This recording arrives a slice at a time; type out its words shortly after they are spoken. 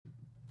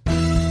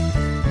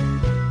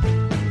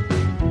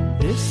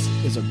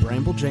is a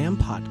Bramble Jam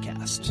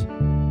podcast.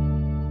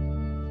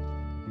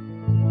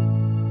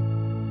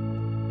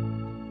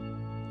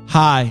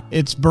 Hi,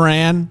 it's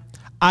Bran.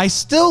 I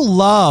still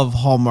love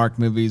Hallmark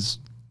movies,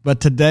 but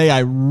today I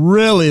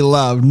really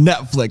love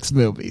Netflix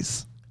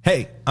movies.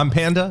 Hey, I'm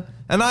Panda,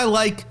 and I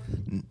like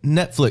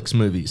Netflix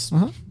movies.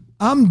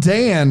 I'm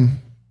Dan.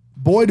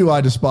 Boy, do I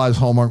despise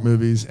Hallmark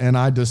movies, and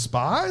I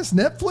despise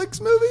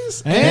Netflix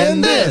movies.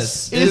 And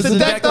this is the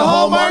Deck the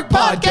Hallmark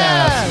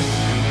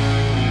podcast.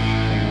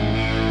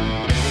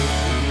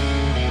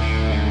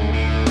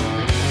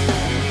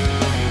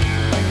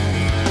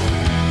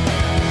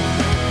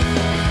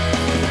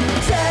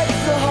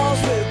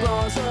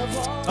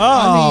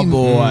 Oh,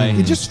 boy.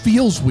 It just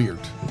feels weird.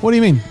 What do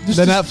you mean? Just-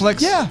 the just-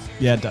 Netflix? Yeah.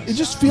 Yeah, it does. It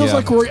just feels Yeah.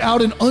 like we're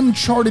out in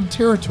uncharted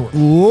territory.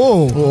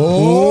 Whoa.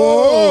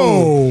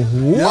 Whoa. Whoa.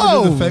 You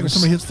ever do the fake when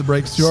somebody hits the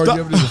brakes too hard? You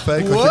ever do the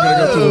fake? Like you're going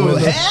to go through the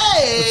window?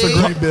 It's a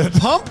great bit.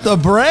 Pump the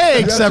You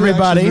brakes, have to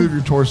everybody. actually move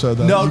your torso,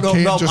 though. No, You no,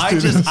 can't no. just do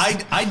this.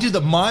 I do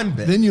the mime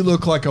bit. Then you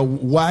look like a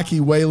wacky,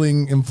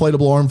 wailing,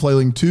 inflatable arm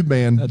flailing tube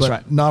man, but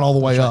right. not all the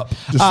way up.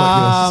 Just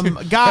like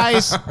this.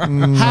 Guys,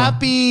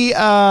 happy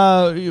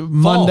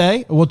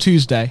Monday. Well,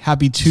 Tuesday.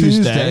 Happy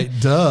Tuesday.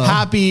 Duh.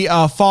 Happy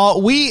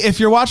fall. If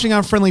you're watching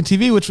on Friendly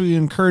TV, which we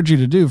encourage you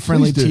to do,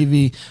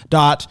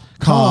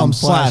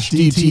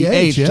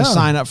 friendlytv.com/DTH yeah. to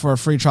sign up for a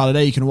free trial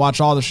today. You can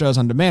watch all the shows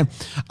on demand.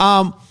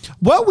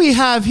 What we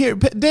have here,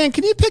 Dan,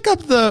 can you pick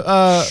up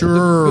the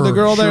Sure, the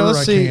girl there? sure Let's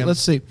I see. can. Let's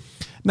see.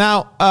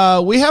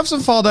 Now, we have some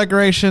fall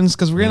decorations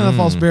because we're getting in the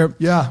fall spirit.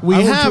 Yeah, we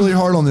I worked really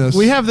hard on this.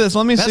 We have this.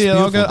 Let me That's see it.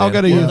 I'll beautiful,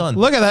 go to Dan. you. Well done.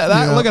 Look at that.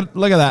 Yeah. Look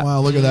at that.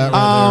 Wow, look at that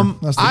right there.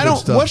 That's the I good don't.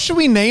 stuff. What should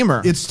we name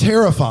her? It's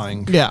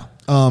terrifying. Yeah.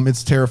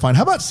 It's terrifying.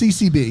 How about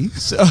CCB?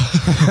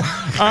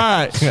 All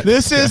right.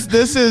 This is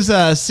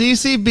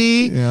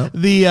CCB. Yeah.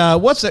 The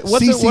what's it?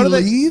 What are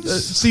they? Leaves?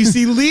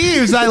 CC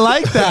Leaves. I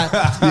like that.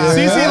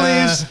 CC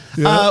Leaves.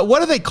 Yeah.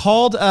 What are they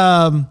called?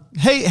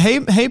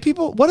 Hey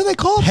people. What are they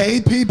called?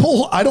 Hey,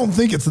 people. I don't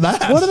think it's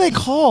that. What are they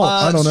called?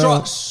 I don't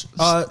know.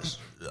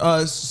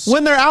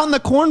 When they're out in the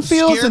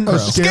cornfields Scarecrow.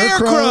 and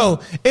Scarecrow.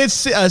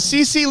 It's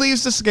CC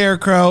Leaves the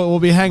Scarecrow. We'll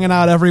be hanging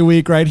out every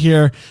week right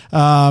here as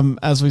we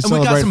and we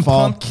celebrate got some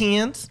fall.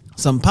 pumpkins.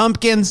 Some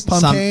pumpkins,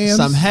 Pumpkins.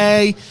 some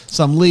hay,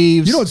 some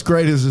leaves. You know what's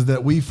great is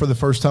that we, for the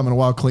first time in a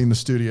while, cleaned the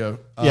studio.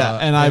 Yeah,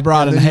 and I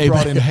brought in then hay you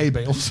brought bales. in hay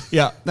bales.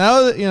 Yeah.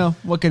 Now,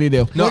 what can you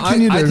do? No, What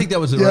can you do? I think that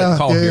was the right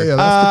call here. Yeah,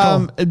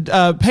 that's the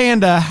call.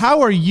 Panda,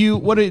 how are you?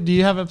 Do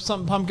you have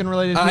something pumpkin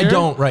related here? I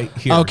don't right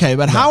here. Okay,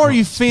 but how are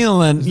you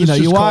feeling? this You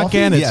just walk coffee?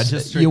 in, Yeah, it's,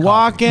 just straight you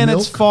walk in,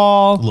 it's Milk?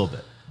 fall. A little bit.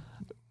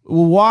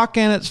 We'll walk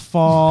in, it's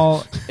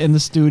fall in the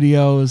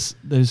studios.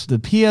 There's the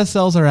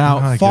PSLs are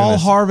out. My Fall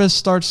goodness. harvest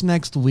starts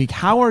next week.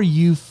 How are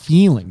you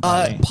feeling,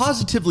 buddy?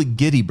 Positively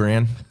giddy,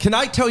 Bran. Can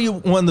I tell you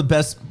one of the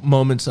best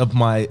moments of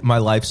my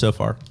life so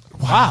far?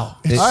 Wow.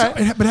 It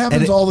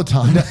happens all the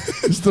time.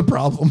 It's the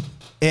problem.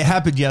 It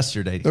happened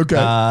yesterday. Okay,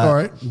 all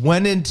right.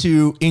 Went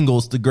into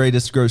Ingles, the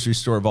greatest grocery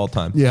store of all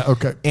time. Yeah,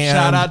 okay. And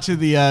Shout out to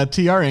the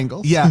TR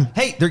Ingles. Yeah.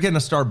 Hey, they're getting a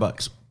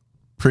Starbucks.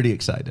 Pretty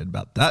excited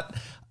about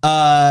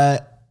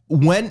that.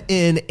 Went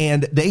in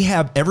and they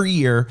have every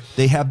year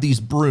they have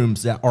these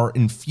brooms that are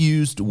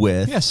infused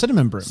with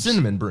Cinnamon brooms.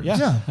 cinnamon brooms.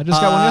 Yeah. I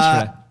just got one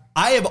yesterday.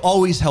 I have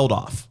always held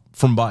off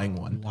from buying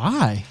one.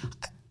 Why?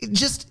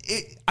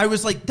 I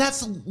was like,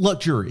 that's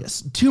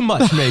luxurious. Too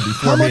much maybe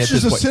for How me much at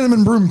does this a point.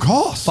 cinnamon broom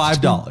cost?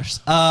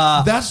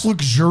 $5. That's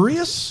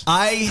luxurious.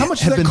 How much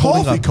does that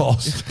coffee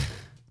cost?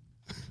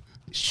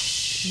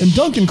 And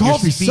Dunkin'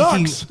 Coffee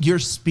sucks. You're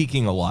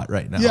speaking a lot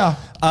right now. Yeah.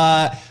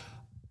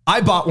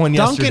 I bought one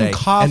yesterday, Dunkin'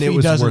 coffee and it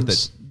was worth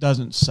it.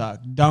 doesn't suck.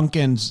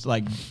 Dunkin's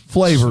like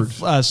Flavored.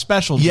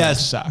 special drinks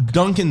Yes, suck.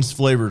 Dunkin's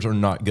flavors are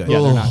not good. Yeah,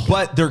 they're not good.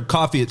 But their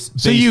coffee,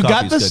 So you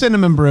got the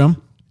cinnamon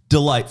broom.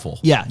 delightful.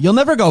 Yeah, you'll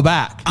never go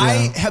back.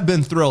 I have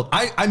been thrilled.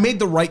 I made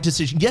the right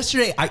decision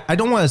yesterday. I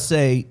don't want to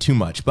say too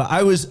much, but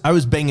I was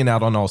banging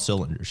out on all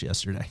cylinders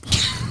yesterday.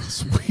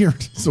 It's weird.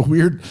 It's a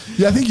weird.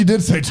 Yeah, I think you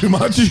did say too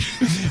much. I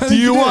think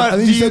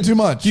you said too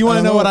much. Do you want to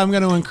I know don't what I'm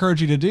going to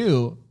encourage you to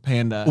do,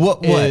 Panda?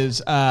 What?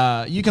 Is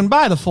you can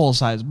buy the full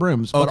size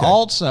brooms, but Okay.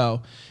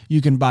 also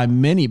you can buy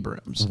mini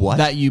brooms What?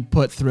 that you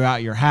put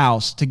throughout your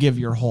house to give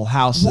your whole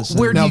house. this.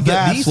 Where do Now you get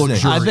that's these things?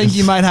 luxurious. I think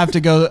you might have to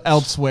go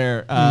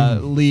elsewhere.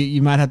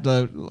 You might have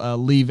to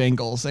leave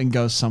Ingles and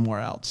go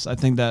somewhere else. I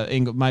think that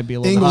Ingles might be a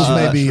little Ingles bit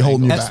may be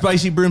holding you At back.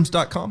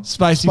 spicybrooms.com.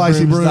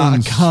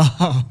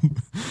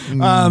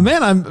 SpicyBrooms.com.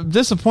 Man, I'm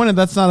disappointed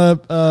that's not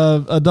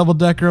a double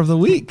decker of the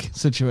week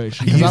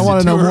situation. Because I Used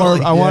want it to know too more.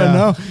 early. I want to Yeah.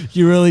 know.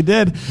 You really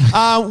did.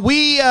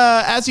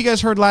 As you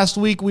guys heard last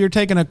week, we were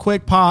taking a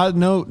quick pause.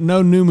 No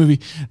new movie.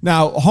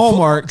 Now,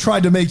 Hallmark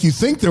Tried to make you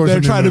think there was. they're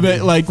a new trying to movie,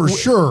 make like for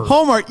sure.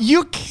 Hallmark,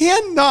 you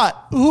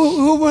cannot.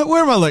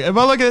 Where am I looking? Am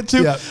I looking at it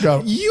too? Yeah,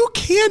 go. You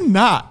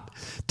cannot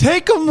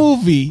take a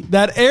movie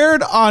that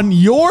aired on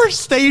your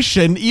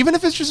station, even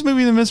if it's just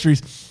Movie the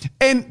Mysteries,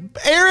 and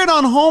air it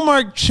on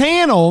Hallmark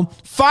Channel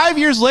 5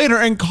 years later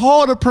and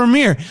call it a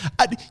premiere.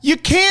 You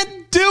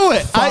can't do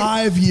it.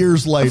 5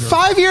 years later.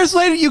 5 years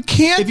later, you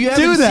can't If you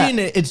do haven't that. seen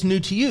it, it's new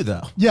to you,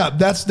 though. Yeah,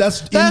 that's not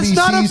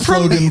NBC's a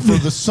slogan for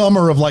the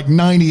summer of like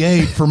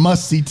 '98 for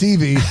must-see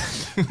TV.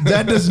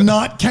 That does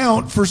not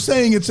count for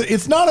saying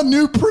it's not a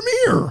new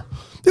premiere.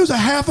 It was a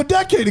half a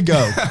decade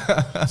ago.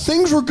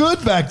 Things were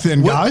good back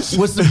then, guys.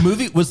 Was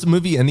the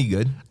movie any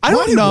good? I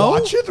don't know.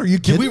 Watch it? Are you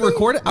Did kidding we me?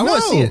 record it? I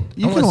want to see it.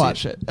 You I can wanna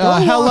watch see it. Go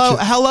watch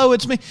Hello,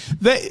 it's me.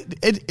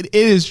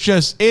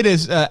 It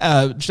is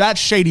that's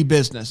shady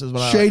business is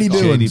what Shady I like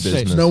to call it. doings.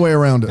 business. There's no way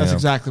around it. That's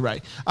exactly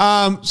right.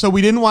 So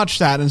we didn't watch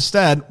that.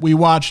 Instead, we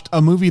watched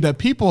a movie that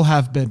people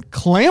have been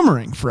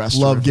clamoring for us to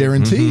Love review.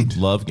 guaranteed.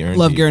 Love guaranteed.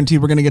 Love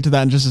Guaranteed. We're going to get to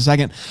that in just a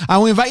second.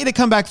 We invite you to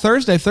come back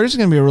Thursday. Thursday's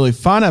going to be a really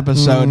fun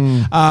episode.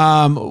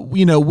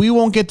 We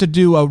won't get to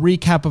do a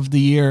recap of the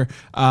year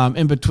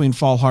in between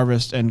Fall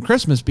Harvest and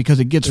Christmas because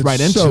it gets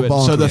right into so it.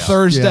 So the bonkers.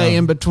 Thursday Yeah.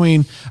 in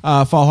between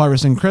Fall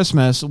Harvest and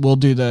Christmas, we'll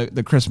do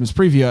the Christmas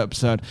preview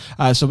episode.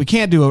 So we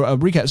can't do a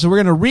recap. So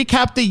we're going to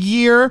recap the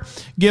year,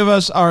 give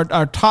us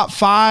our top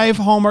 5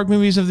 Hallmark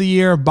movies of the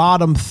year,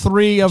 bottom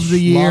 3 of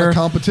the A lot year. of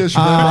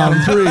competition. Bottom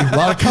 3. A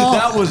lot of comp.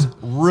 That was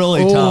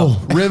really Oh,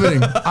 tough.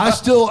 riveting. I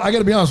got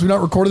to be honest, we've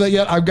not recorded that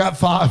yet. I've got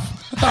 5.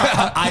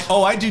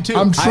 I do too.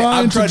 I'm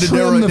trying to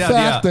narrow trim it the down,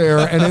 fat there,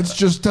 and it's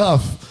just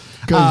tough.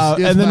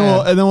 And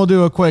then we'll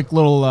do a quick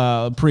little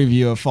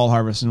preview of Fall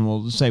Harvest, and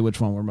we'll say which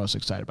one we're most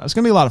excited about. It's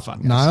gonna be a lot of fun.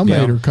 Guys. Niall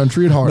Mater,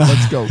 Country at Heart.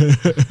 Let's go.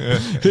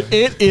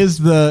 It is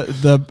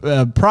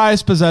the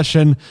prized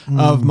possession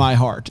of my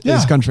heart.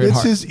 Is Country at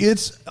Heart.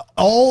 It's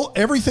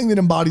everything that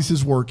embodies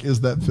his work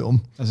is that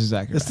film. That's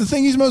exactly It's right. the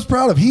thing he's most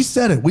proud of. He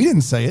said it. We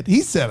didn't say it.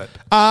 He said it.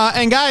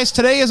 And guys,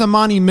 today is a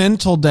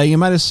monumental day. You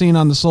might have seen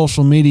on the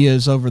social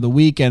medias over the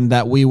weekend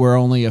that we were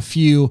only a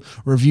few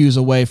reviews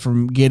away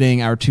from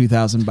getting our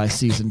 2000 by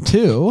season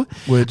 2,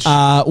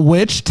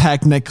 which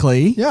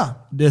technically, Yeah.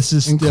 this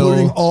is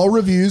Including still all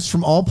reviews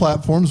from all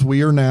platforms. We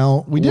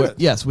did it.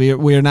 Yes, we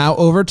are now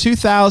over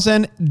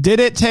 2,000. Did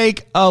it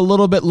take a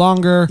little bit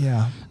longer?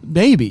 Yeah.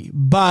 Maybe,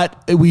 but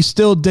we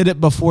still did it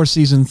before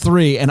season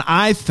 3, and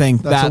I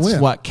think That's a that's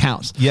win. what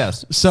counts.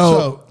 Yes.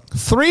 So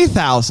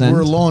 3,000.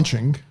 We're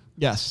launching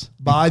Yes.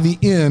 by the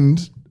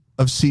end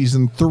of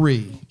season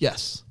 3.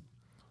 Yes.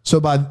 So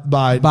by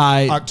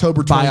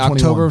October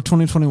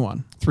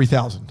 2021.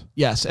 3,000.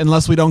 Yes,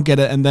 unless we don't get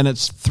it, and then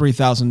it's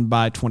 3,000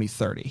 by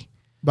 2030.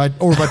 By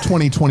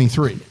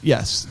 2023.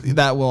 Yes,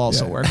 that will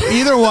also work.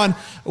 Either one.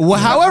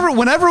 However,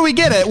 whenever we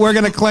get it, we're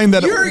going to claim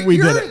that we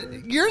did it.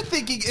 You're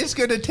thinking it's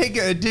going to take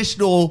an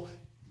additional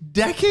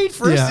decade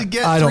for us Yeah, to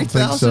get I don't think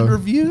 3,000 so.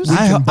 reviews?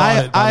 can buy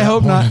it by I that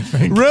hope point, not. I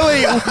think.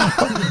 Really,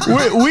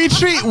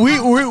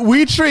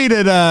 we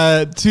treated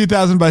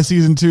 2000 by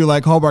season 2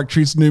 like Hallmark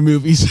treats new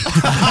movies. It's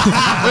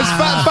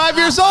 5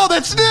 years old.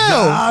 It's new.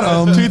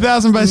 Got 'em.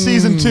 2000 by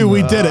season 2.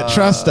 We did it.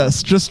 Trust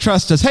us. Just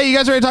trust us. Hey, you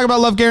guys ready to talk about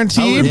Love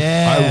Guaranteed?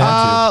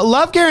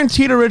 Love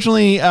Guaranteed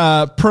originally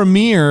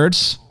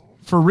premiered,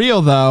 for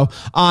real though,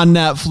 on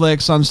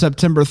Netflix on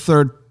September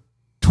 3rd,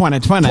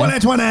 2020.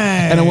 2020.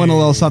 And it went a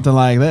little something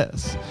like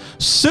this.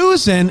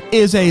 Susan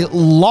is a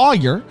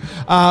lawyer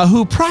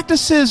who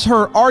practices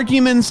her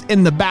arguments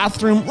in the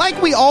bathroom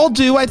like we all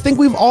do. I think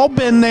we've all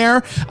been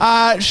there.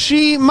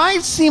 She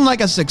might seem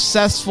like a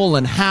successful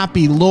and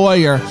happy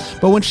lawyer,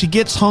 but when she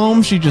gets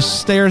home, she just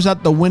stares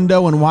out the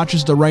window and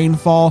watches the rain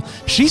fall.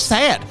 She's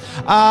sad.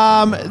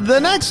 The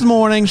next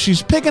morning,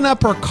 she's picking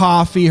up her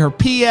coffee, her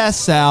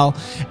PSL,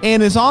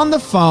 and is on the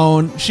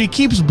phone. She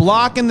keeps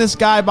blocking this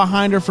guy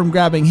behind her from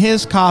grabbing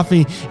his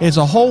coffee. It's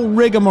a whole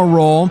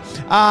rigmarole.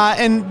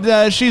 And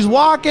she's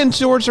walking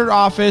towards her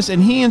office,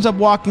 and he ends up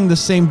walking the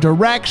same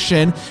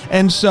direction,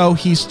 and so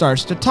he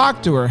starts to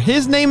talk to her.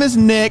 His name is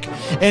Nick,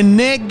 and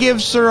Nick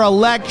gives her a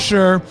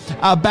lecture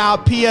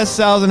about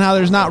PSLs and how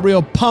there's not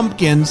real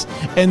pumpkins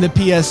in the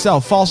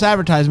PSL. False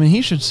advertisement.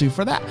 He should sue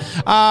for that.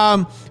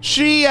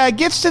 She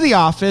gets to the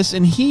office,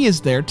 and he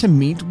is there to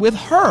meet with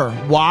her.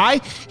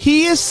 Why?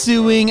 He is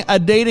suing a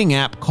dating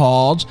app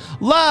called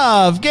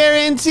Love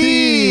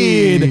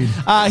Guaranteed.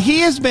 He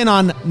has been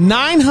on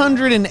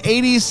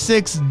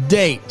 986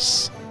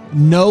 dates.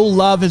 No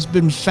love has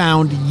been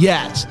found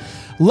yet.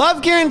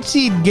 Love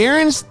Guaranteed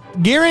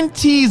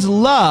guarantees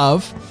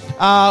love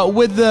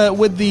with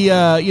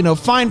the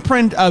fine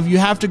print of you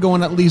have to go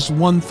on at least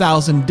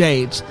 1,000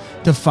 dates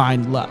to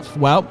find love.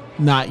 Well,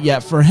 not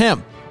yet for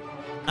him.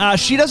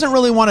 She doesn't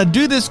really want to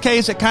do this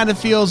case. It kind of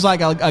feels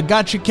like a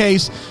gotcha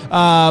case,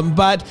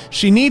 but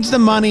she needs the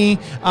money,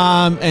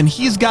 and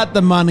he's got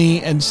the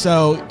money, and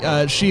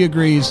so she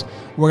agrees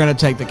we're going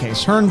to take the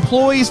case. Her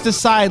employees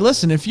decide,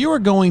 listen, if you are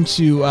going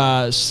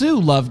to sue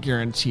Love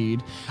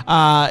Guaranteed,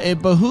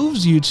 it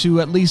behooves you to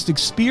at least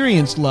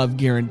experience Love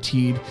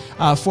Guaranteed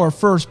for a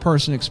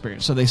first-person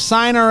experience. So they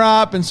sign her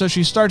up, and so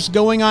she starts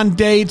going on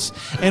dates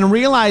and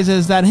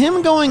realizes that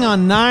him going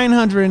on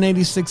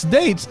 986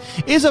 dates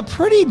is a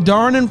pretty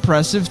darn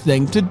impressive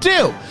thing to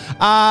do.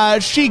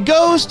 She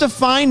goes to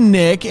find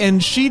Nick,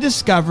 and she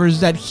discovers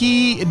that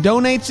he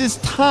donates his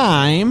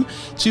time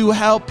to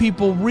help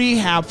people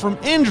rehab from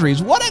injuries.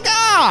 says, what a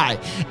guy.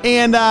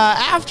 And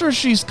after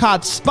she's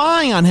caught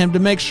spying on him to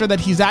make sure that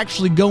he's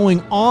actually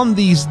going on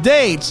these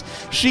dates,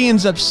 she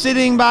ends up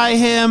sitting by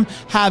him,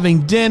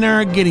 having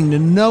dinner, getting to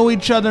know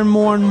each other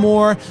more and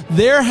more.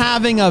 They're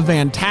having a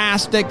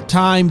fantastic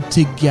time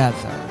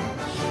together.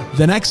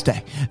 The next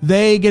day,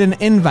 they get an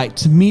invite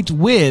to meet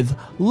with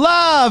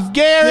Love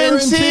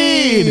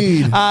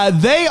Guaranteed.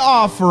 They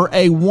offer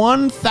a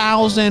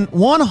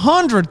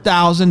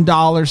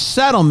 $100,000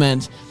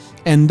 settlement,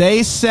 and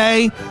they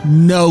say,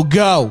 no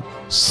go.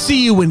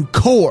 See you in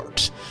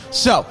court.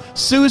 So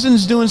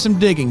Susan's doing some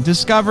digging,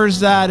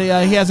 discovers that he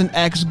has an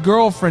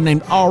ex-girlfriend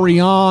named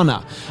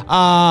Ariana.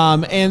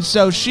 And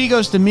so she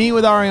goes to meet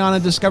with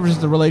Ariana, discovers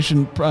the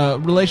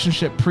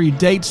relationship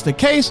predates the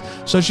case,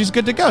 so she's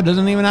good to go.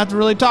 Doesn't even have to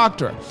really talk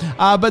to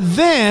her. But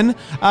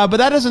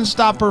that doesn't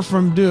stop her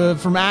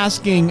from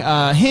asking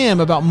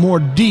him about more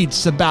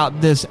deets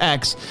about this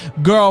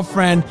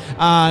ex-girlfriend.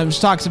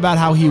 She talks about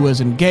how he was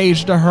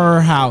engaged to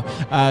her, how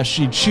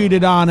she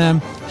cheated on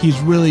him. He's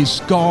really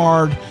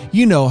scarred.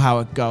 You know how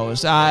it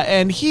goes.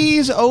 And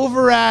he's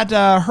over at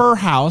her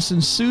house,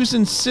 and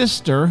Susan's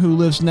sister, who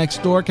lives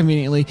next door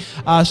conveniently,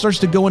 starts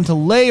to go into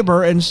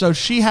labor, and so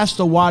she has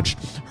to watch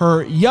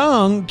her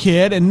young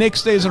kid, and Nick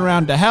stays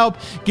around to help,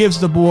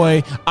 gives the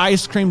boy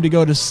ice cream to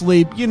go to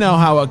sleep. You know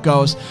how it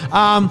goes.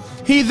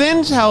 He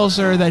then tells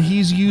her that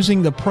he's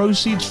using the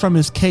proceeds from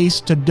his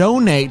case to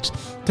donate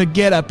to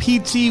get a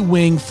PT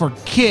wing for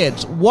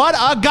kids. What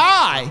a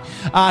guy!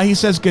 He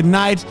says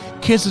goodnight,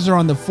 kisses her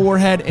on the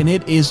forehead, and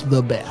it is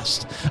the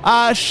best.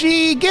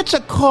 She gets a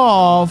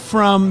call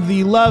from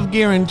the Love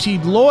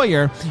Guaranteed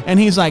lawyer, and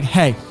he's like,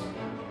 hey,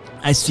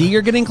 I see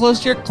you're getting close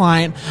to your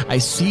client. I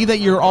see that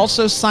you're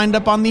also signed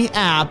up on the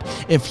app.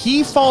 If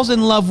he falls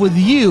in love with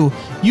you,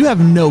 you have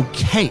no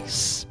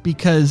case,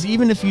 because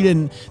even if you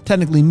didn't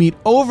technically meet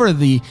over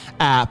the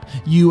app,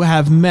 you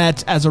have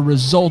met as a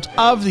result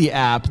of the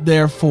app.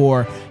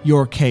 Therefore,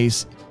 your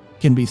case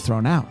can be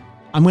thrown out.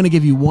 I'm going to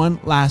give you one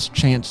last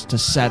chance to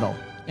settle.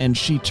 And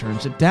she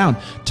turns it down.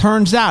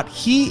 Turns out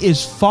he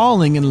is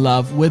falling in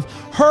love with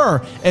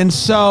her. And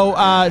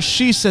so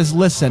she says,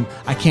 listen,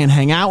 I can't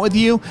hang out with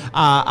you.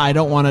 I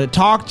don't want to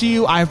talk to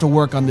you. I have to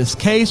work on this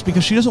case,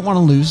 because she doesn't want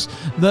to lose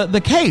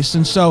the case.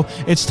 And so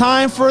it's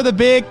time for the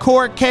big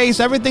court case.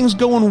 Everything's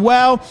going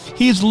well.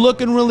 He's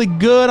looking really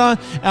good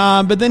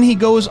but then he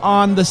goes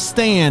on the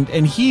stand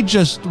and he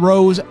just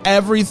throws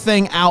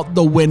everything out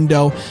the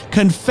window,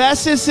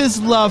 confesses his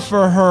love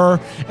for her,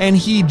 and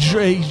he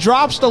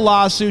drops the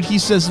lawsuit. He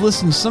says,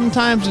 listen,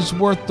 sometimes it's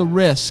worth the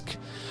risk.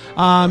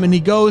 And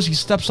he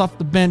steps off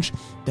the bench,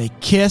 they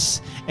kiss,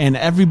 and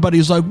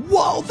everybody's like,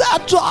 whoa,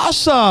 that's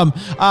awesome.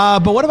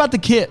 But what about the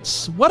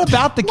kids? What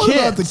about the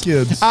kids?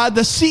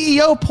 The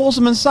CEO pulls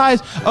them aside,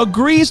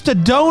 agrees to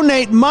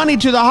donate money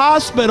to the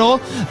hospital.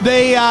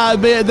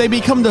 They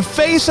become the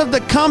face of the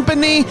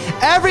company.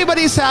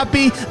 Everybody's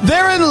happy.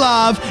 They're in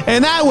love.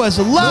 And that was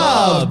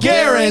Love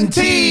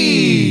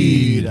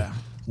Guaranteed.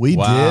 We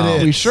did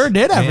it. We sure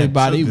did,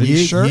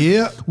 everybody.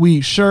 So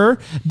we sure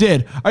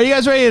did. Are you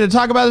guys ready to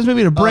talk about this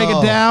movie, to break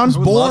it down?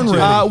 Born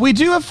ready. We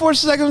do have 4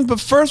 seconds,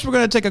 but first we're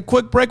going to take a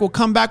quick break. We'll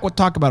come back. We'll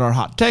talk about our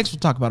hot takes. We'll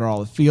talk about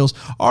all the feels,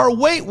 our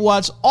wait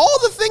what's, all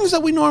the things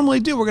that we normally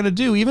do. We're going to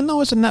do, even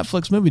though it's a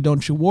Netflix movie.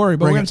 Don't you worry.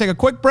 But we're going to take a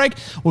quick break.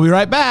 We'll be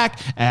right back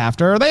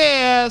after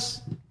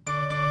this.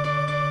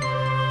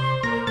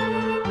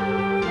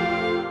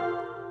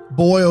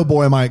 Boy, oh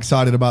boy, am I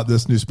excited about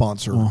this new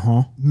sponsor.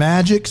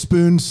 Magic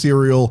Spoon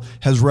cereal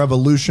has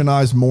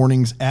revolutionized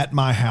mornings at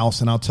my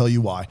house, and I'll tell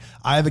you why.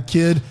 I have a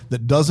kid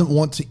that doesn't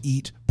want to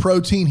eat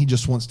protein. He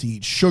just wants to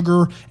eat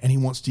sugar, and he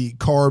wants to eat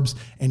carbs,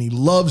 and he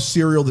loves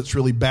cereal that's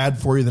really bad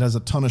for you, that has a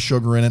ton of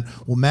sugar in it.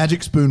 Well,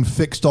 Magic Spoon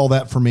fixed all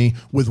that for me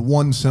with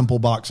one simple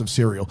box of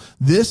cereal.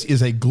 This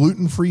is a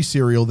gluten-free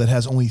cereal that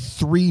has only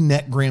 3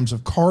 net grams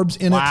of carbs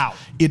in it.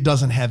 It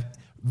doesn't have...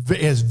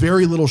 It has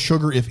very little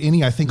sugar, if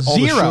any. I think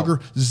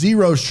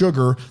zero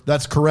sugar.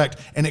 That's correct.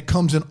 And it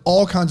comes in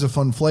all kinds of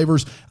fun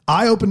flavors.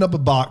 I opened up a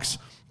box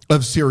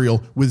of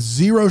cereal with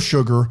 0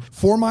 sugar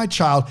for my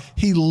child.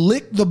 He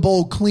licked the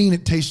bowl clean.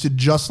 It tasted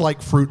just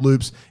like Fruit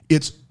Loops.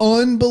 It's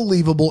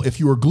unbelievable. If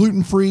you are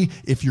gluten-free,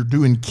 if you're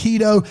doing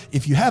keto,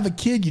 if you have a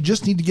kid, you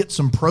just need to get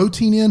some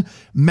protein in.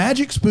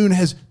 Magic Spoon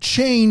has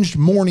changed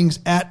mornings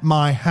at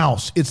my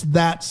house. It's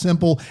that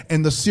simple,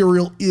 and the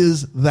cereal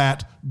is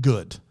that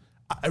good.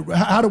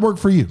 How'd it work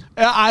for you?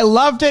 I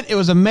loved it. It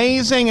was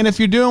amazing. And if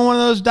you're doing one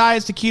of those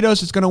diets to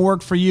ketos, it's going to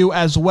work for you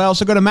as well.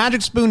 So go to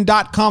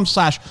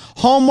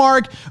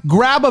magicspoon.com/Hallmark,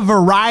 grab a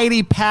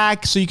variety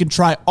pack so you can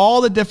try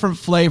all the different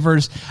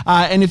flavors.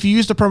 And if you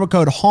use the promo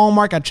code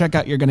Hallmark at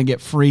checkout, you're going to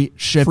get free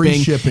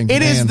shipping.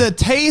 It is the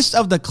taste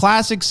of the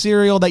classic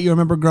cereal that you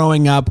remember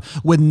growing up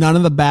with none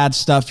of the bad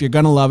stuff. You're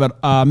going to love it.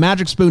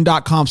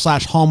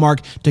 Magicspoon.com/Hallmark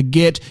to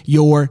get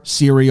your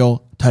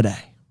cereal today.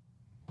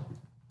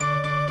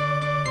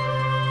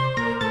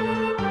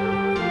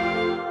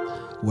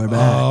 We're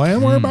back. Oh,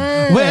 and we're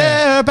back.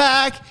 We're we're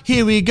back.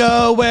 Here we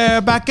go. We're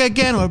back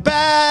again. We're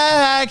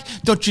back.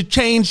 Don't you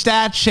change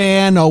that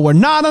channel. We're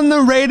not on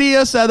the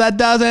radio, so that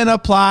doesn't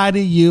apply to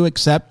you,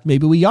 except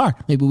maybe we are.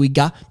 Maybe we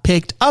got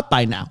picked up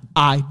by now.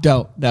 I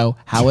don't know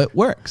how it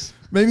works.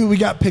 Maybe we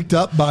got picked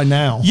up by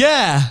now.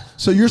 Yeah.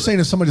 So you're saying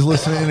if somebody's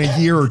listening in a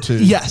year or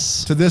two,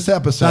 Yes, to this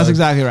episode, that's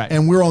exactly right,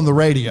 and we're on the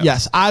radio.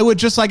 Yes, I would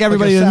just like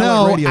everybody to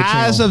know,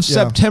 as of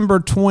September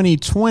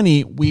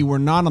 2020, we were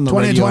not on the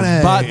radio,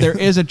 but there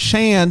is a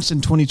chance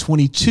in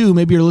 2022,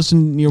 maybe you're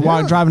listening, you're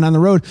driving down the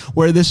road,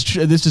 where this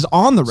is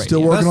on the radio.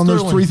 Still working on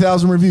those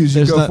 3,000 reviews.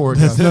 You go for it.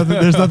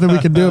 There's nothing we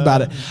can do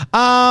about it.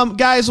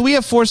 Guys, we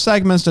have 4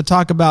 segments to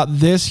talk about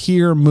this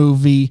here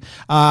movie,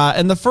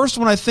 and the first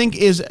one I think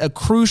is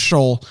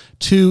crucial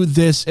to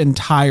this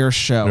entire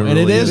show, and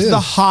it is the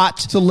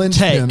hot it's a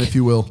linchpin, take, if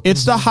you will.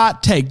 It's the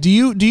hot take. Do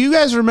you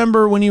guys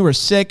remember when you were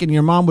sick and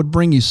your mom would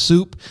bring you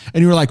soup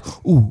and you were like,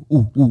 ooh,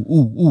 ooh, ooh,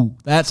 ooh, ooh,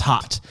 that's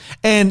hot,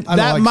 and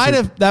that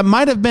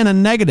might have been a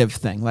negative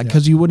thing, like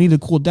because you would need to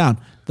cool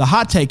down. The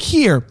hot take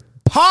here,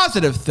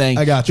 positive thing,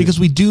 I got you. because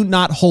we do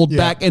not hold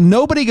back, and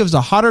nobody gives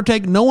a hotter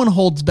take. No one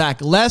holds back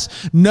less.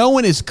 No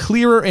one is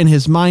clearer in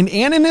his mind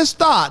and in his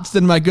thoughts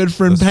than my good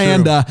friend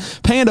Panda.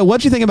 Panda,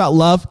 what do you think about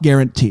Love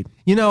Guaranteed?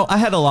 You know, I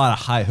had a lot of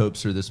high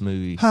hopes for this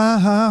movie.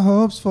 High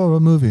hopes for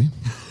a movie.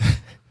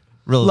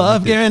 Really,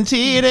 Love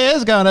Guaranteed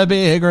is gonna be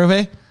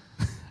groovy,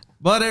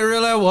 but it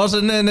really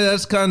wasn't, and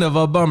that's kind of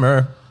a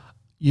bummer.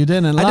 You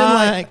didn't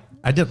like.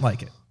 I didn't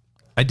like it.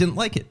 I didn't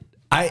like it.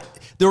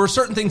 There were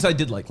certain things I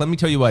did like. Let me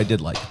tell you what I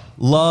did like.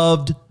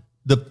 Loved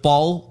the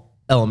fall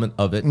element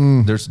of it.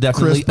 There's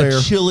definitely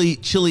a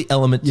chilly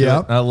element to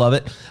it. I love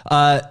it.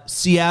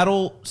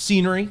 Seattle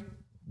scenery,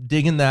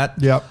 digging that.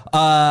 Yep.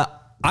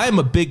 I am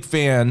a big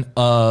fan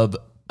of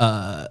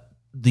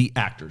the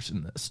actors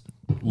in this.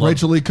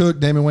 Rachel Lee Cook,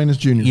 Damon Wayans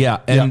Jr.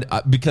 Yeah, and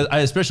because I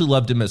especially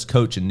loved him as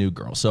Coach in New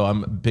Girl, so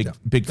I'm a big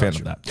fan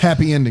of that.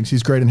 Happy endings.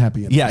 He's great in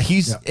happy endings. Yeah,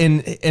 he's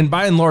and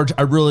by and large,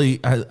 I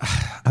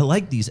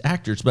like these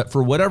actors, but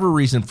for whatever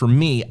reason, for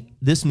me,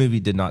 this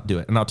movie did not do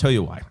it, and I'll tell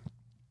you why.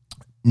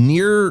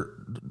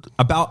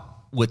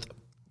 With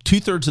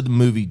 2/3 of the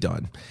movie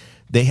done,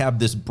 they have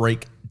this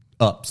break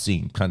up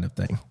scene kind of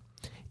thing.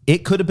 It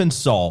could have been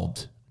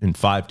solved in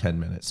 5-10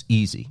 minutes,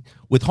 easy.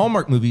 With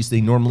Hallmark movies,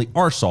 they normally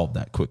are solved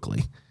that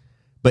quickly.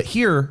 But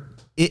here,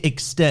 it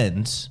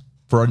extends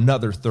for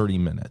another 30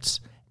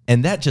 minutes.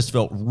 And that just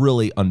felt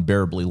really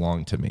unbearably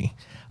long to me.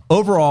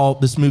 Overall,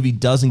 this movie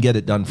doesn't get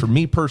it done. For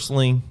me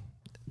personally,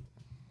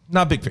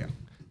 not a big fan.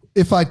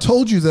 If I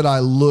told you that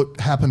I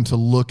happened to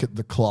look at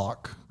the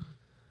clock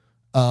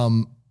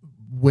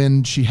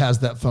when she has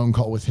that phone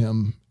call with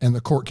him and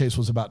the court case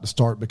was about to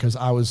start, because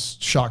I was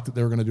shocked that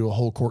they were going to do a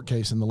whole court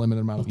case in the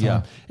limited amount of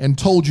time, and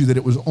told you that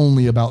it was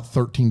only about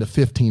 13 to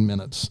 15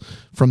 minutes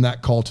from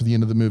that call to the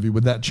end of the movie,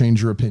 would that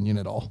change your opinion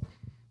at all?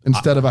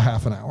 Instead of a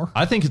half an hour?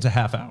 I think it's a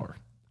half hour.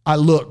 I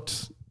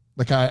looked.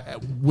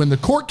 When the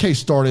court case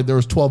started, there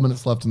was 12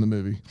 minutes left in the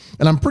movie.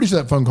 And I'm pretty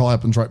sure that phone call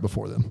happens right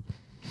before then.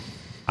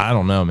 I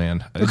don't know,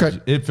 man. Okay.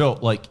 It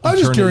felt like I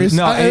was just curious.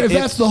 No, if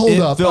that's the hold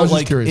up, I was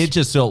just curious. It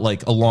just felt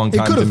like a long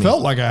time. It could have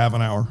felt like a half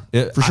an hour,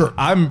 for sure.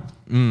 I'm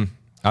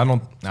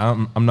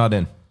not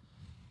in.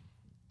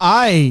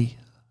 I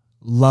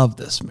love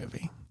this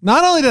movie.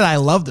 Not only did I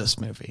love this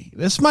movie,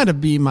 this might have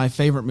been my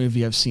favorite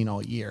movie I've seen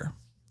all year.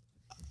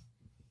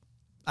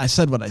 I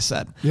said what I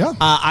said. Yeah.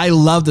 I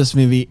love this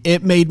movie.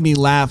 It made me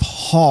laugh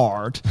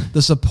hard.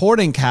 The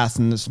supporting cast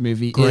in this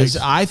movie is,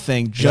 I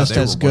think, just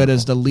as good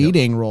as the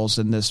leading roles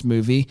in this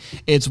movie.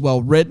 It's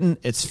well written.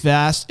 It's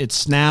fast. It's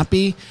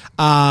snappy.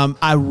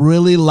 I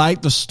really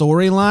like the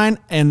storyline,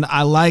 and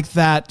I like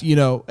that,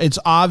 it's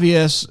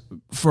obvious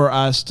for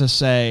us to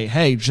say,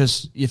 hey,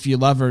 just if you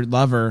love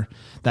her,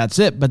 that's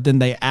it. But then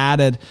they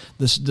added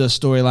the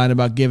storyline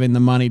about giving the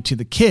money to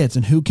the kids,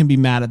 and who can be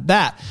mad at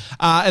that?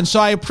 And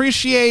so I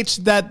appreciate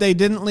that they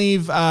didn't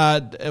leave,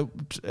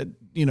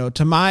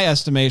 to my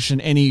estimation,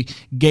 any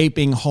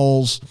gaping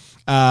holes.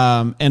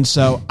 And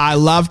so I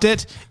loved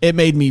it. It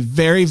made me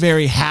very,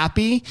 very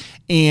happy.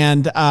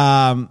 And,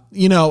 Dan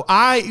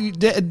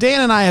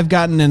and I have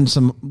gotten in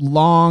some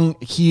long,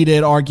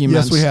 heated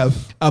arguments. Yes, we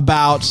have.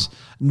 About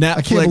Netflix.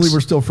 I can't believe we're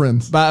still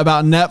friends.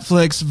 About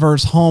Netflix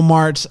versus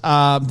Hallmark.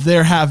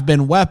 There have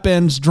been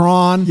weapons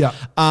drawn. Yeah.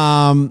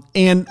 I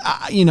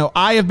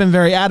have been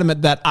very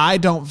adamant that I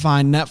don't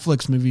find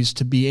Netflix movies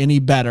to be any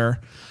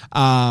better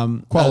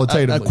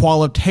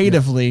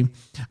qualitatively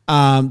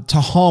to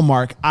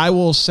Hallmark. I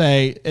will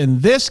say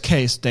in this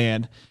case,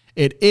 Dan,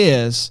 it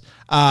is.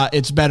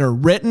 It's better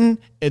written.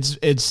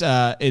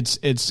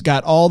 It's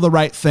got all the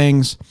right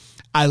things.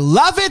 I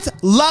love it,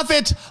 love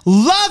it,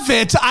 love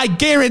it. I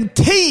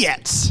guarantee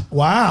it.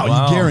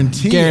 Wow.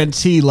 You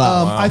guarantee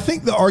love. I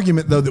think the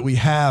argument, though, that we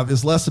have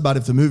is less about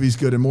if the movie's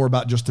good and more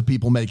about just the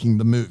people making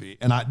the movie.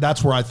 And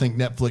that's where I think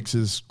Netflix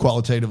is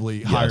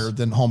qualitatively higher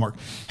than Hallmark.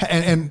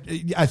 And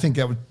I think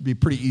that would be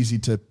pretty easy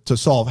to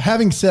solve.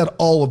 Having said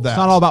all of that. It's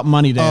not all about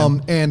money,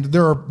 Dan. And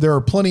there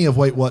are plenty of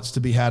wait-whats to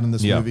be had in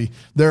this movie.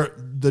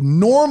 the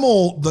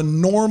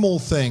normal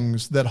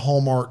things that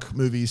Hallmark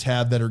movies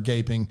have that are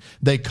gaping,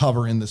 they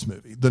cover in this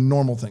movie. The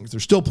normal things.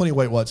 There's still plenty of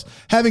wait what's.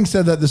 Having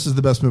said that, this is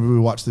the best movie we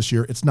watched this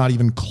year. It's not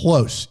even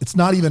close. There's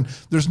not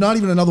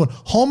even another one.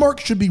 Hallmark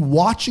should be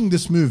watching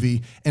this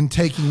movie and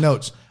taking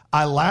notes.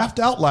 I laughed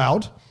out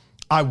loud.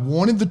 I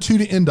wanted the two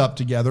to end up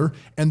together,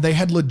 and they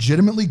had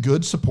legitimately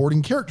good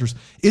supporting characters.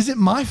 Is it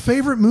my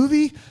favorite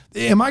movie?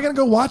 Am I going to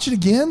go watch it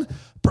again?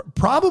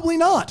 Probably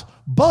not.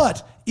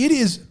 But it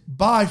is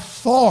by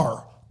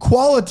far,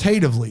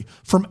 qualitatively,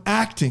 from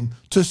acting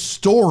to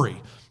story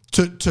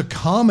to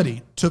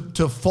comedy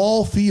to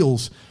fall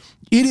feels,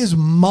 it is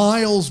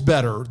miles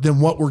better than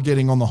what we're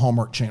getting on the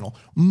Hallmark Channel.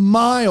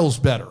 Miles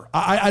better.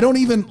 I don't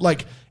even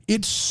like.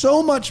 It's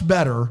so much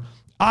better.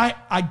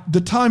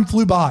 The time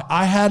flew by.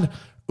 I had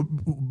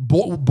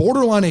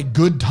borderline a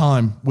good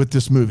time with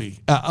this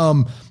movie.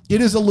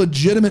 It is a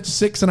legitimate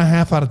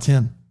 6.5 out of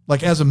 10.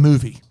 Like as a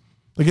movie,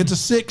 like it's a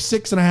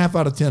 6.5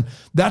 out of 10.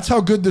 That's how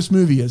good this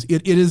movie is.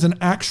 It is an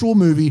actual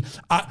movie.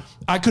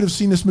 I could have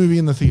seen this movie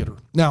in the theater.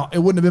 Now it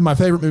wouldn't have been my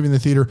favorite movie in the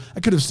theater.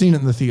 I could have seen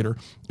it in the theater.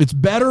 It's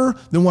better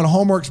than what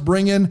Hallmark's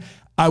bringing.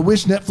 I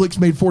wish Netflix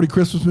made 40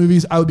 Christmas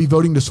movies. I would be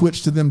voting to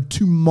switch to them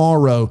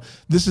tomorrow.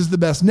 This is the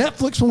best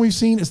Netflix one we've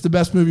seen. It's the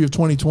best movie of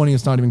 2020.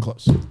 It's not even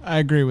close. I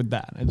agree with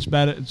that. It's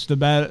better. It's the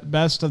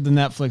best of the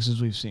Netflixes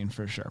we've seen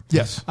for sure.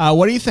 Yes.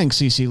 What do you think,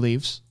 CeCe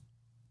Leaves?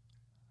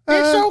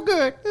 It's so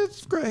good.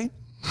 It's great.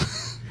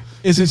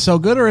 Is it so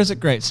good or is it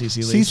great,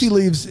 CeCe Leaves? CeCe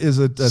Leaves is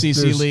a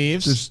CeCe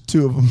Leaves. There's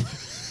two of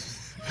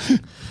them.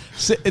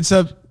 It's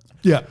a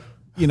Yeah.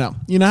 You know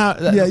how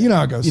you know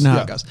how it goes. You know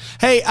how it goes.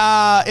 Hey,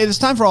 it is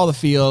time for all the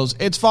feels.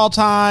 It's fall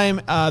time.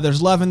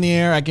 There's love in the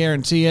air. I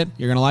guarantee it.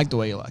 You're gonna like the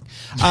way you look.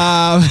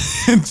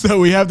 And so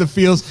we have the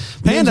feels.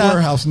 Panda, Men's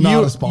Warehouse,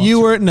 not a sponsor.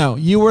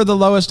 You were the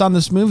lowest on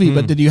this movie,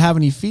 but did you have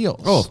any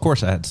feels? Oh, of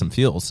course I had some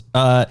feels.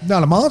 Not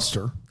a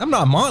monster. I'm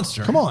not a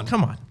monster. Come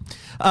on.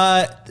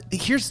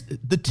 Here's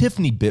the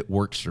Tiffany bit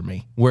works for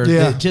me, where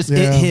it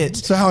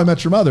hits. So How I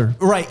Met Your Mother.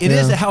 Right. It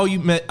is how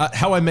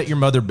I met your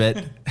mother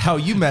bit. How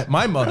you met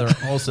my mother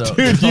also.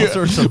 Dude,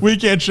 we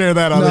can't share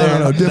that on there.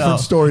 No, different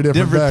story,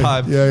 different bag.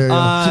 time.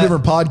 Yeah. It's a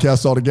different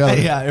podcast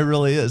altogether. Yeah, it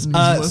really is.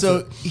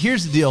 So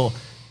here's the deal.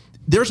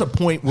 There's a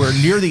point where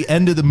near the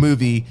end of the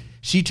movie,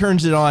 she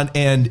turns it on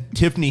and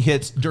Tiffany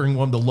hits during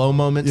one of the low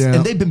moments. Yeah.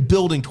 And they've been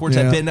building towards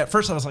that bit. And at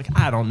first I was like,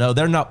 I don't know.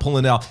 They're not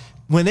pulling it out.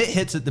 When it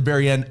hits at the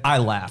very end, I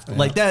laughed. Yeah.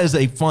 Like that is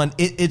a fun.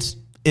 It's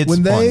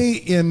when fun. they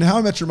in How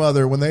I Met Your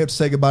Mother, when they have to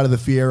say goodbye to the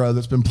Fiero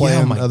that's been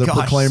playing the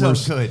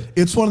Proclaimers. So good.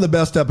 It's one of the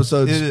best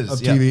episodes of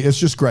TV. It's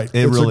just great.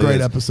 It's really a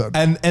great episode.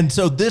 And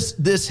so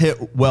this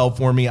hit well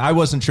for me. I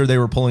wasn't sure they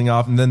were pulling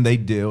off, and then they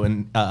do.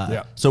 And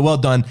so well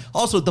done.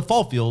 Also, the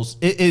fall feels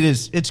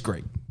it's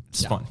great.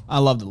 It's fun. I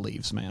love the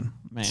Leaves, man.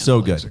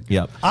 So good.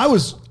 Yep.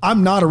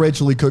 I'm not a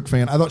Rachel Lee Cook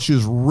fan. I thought she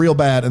was real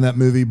bad in that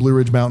movie, Blue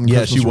Ridge Mountain. Yeah,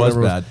 Christmas, she was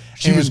bad.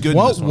 She was good.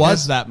 What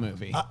was that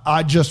movie?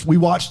 We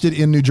watched it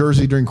in New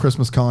Jersey during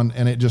Christmas Con,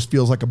 and it just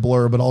feels like a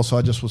blur. But also,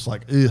 I just was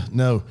like,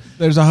 no.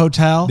 There's a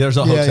hotel. There's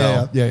a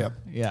hotel.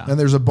 Yeah. And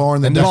there's a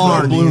barn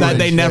that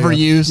they never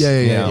use.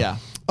 Yeah.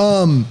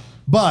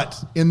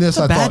 But in this,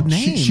 I thought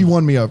she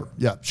won me over.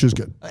 Yeah, she was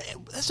good.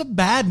 That's a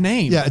bad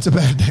name. Yeah, it's a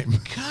bad name.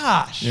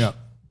 Gosh. Yeah.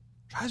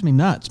 Drives me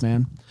nuts,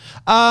 man.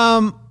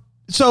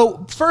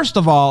 So first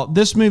of all,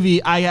 this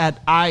movie, I had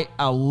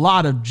a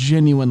lot of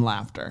genuine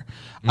laughter.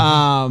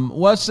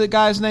 What's the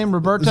guy's name?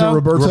 Roberto? Is it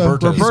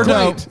Roberto?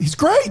 Roberto. He's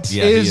great.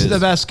 Yeah, is the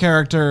best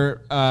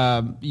character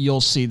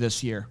you'll see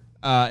this year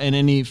in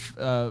any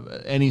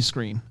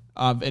screen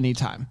of any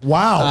time.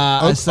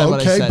 Wow. I said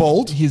what I said.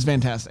 Bold. He's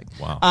fantastic.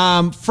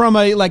 Wow. From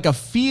a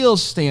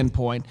feels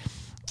standpoint,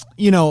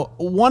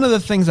 one of the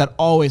things that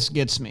always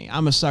gets me,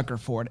 I'm a sucker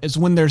for it, is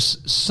when there's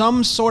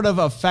some sort of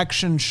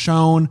affection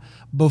shown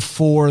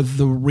before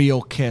the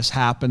real kiss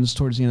happens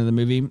towards the end of the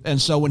movie. And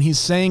so when he's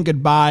saying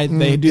goodbye,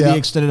 they do the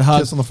extended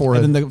hug, kiss on the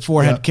forehead, and then the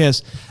forehead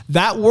kiss.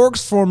 That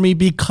works for me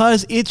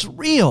because it's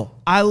real.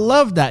 I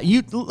love that.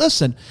 You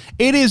listen,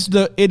 it is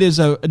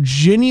a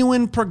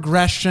genuine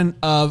progression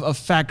of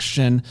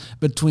affection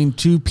between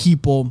two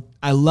people.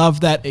 I love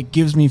that. It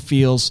gives me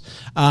feels.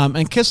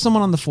 And kiss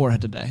someone on the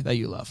forehead today that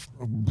you love.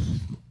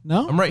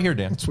 No? I'm right here,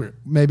 Dan. It's weird.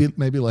 Maybe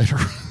later.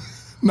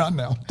 Not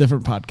now.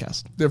 Different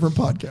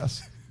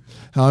podcast.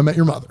 How I Met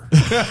Your Mother.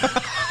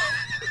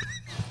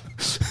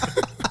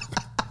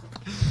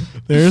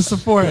 There's the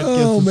forehead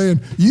kisses. Oh,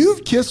 man.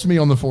 You've kissed me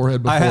on the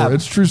forehead before. I have.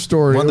 It's a true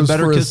story. One of the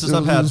better kisses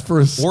I've had.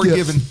 Or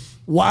given.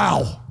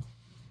 Wow.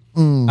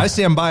 I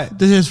stand by it.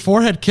 Did his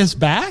forehead kiss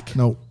back?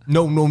 No.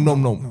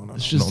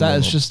 It's just that.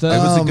 It's just that. It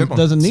was a good one.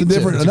 Doesn't need It's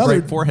different. to. Another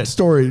great forehead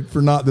story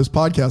for not this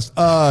podcast.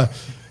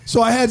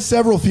 So I had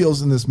several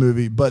feels in this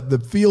movie, but the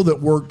feel that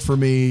worked for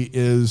me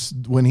is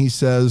when he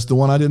says, "The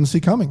one I didn't see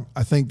coming."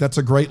 I think that's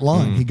a great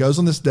line. He goes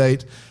on this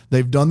date.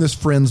 They've done this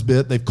Friends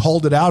bit. They've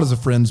called it out as a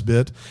Friends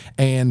bit,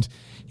 and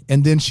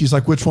And then she's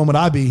like, which one would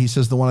I be? He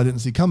says, the one I didn't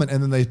see coming.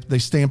 And then they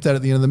stamped that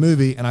at the end of the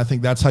movie. And I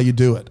think that's how you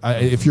do it.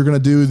 If you're going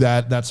to do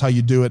that, that's how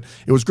you do it.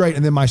 It was great.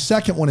 And then my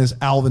second one is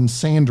Alvin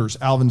Sanders.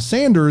 Alvin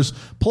Sanders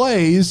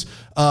plays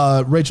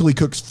Rachel Lee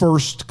Cook's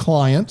first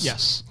client.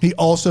 Yes. He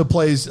also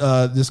plays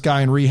this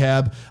guy in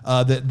rehab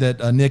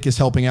that Nick is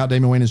helping out,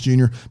 Damon Wayans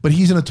Jr. But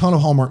he's in a ton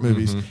of Hallmark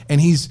movies.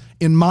 And he's,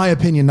 in my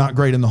opinion, not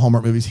great in the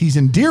Hallmark movies. He's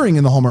endearing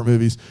in the Hallmark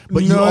movies.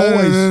 But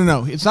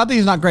No. It's not that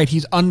he's not great.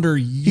 He's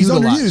underused. He's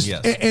underused.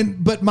 Yes.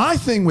 But my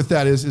thing with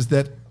that is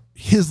that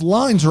his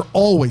lines are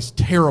always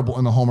terrible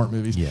in the Hallmark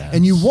movies. Yes.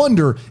 And you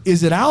wonder,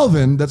 is it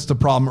Alvin that's the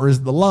problem or is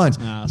it the lines?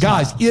 No,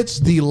 Guys, it's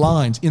the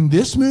lines. In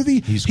this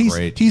movie, he's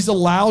great. He's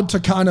allowed to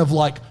kind of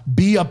like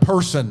be a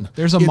person.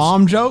 There's a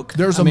mom joke.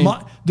 He's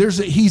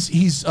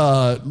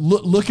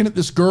looking at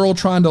this girl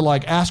trying to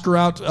like ask her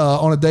out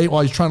on a date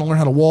while he's trying to learn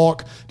how to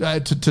walk,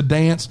 to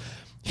dance.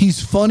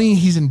 He's funny.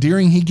 He's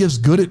endearing. He gives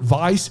good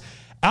advice.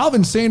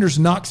 Alvin Sanders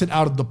knocks it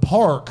out of the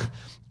park.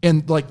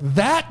 And like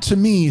that to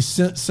me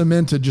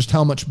cemented just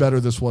how much better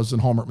this was than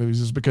Hallmark movies,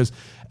 is because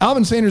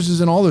Alvin Sanders is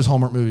in all those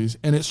Hallmark movies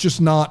and it's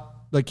just not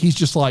like, he's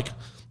just like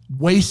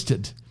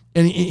wasted.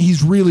 And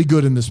he's really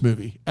good in this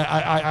movie.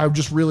 I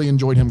just really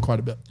enjoyed him quite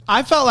a bit.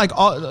 I felt like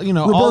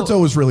Roberto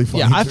was really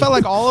funny. Yeah, I too. felt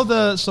like all of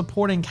the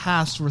supporting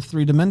casts were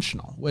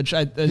three-dimensional, which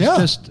is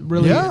just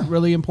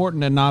really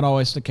important and not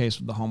always the case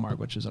with the Hallmark,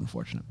 which is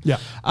unfortunate. Yeah.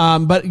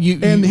 But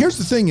here's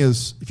the thing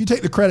is, if you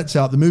take the credits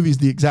out, the movie's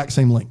the exact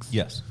same length.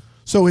 Yes.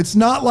 So it's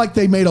not like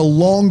they made a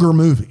longer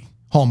movie,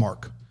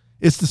 Hallmark.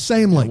 It's the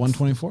same length.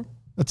 124.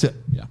 That's it.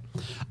 Yeah.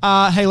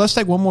 Hey, let's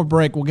take one more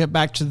break. We'll get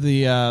back to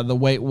the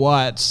wait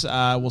what's.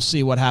 We'll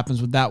see what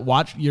happens with that.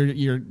 Watch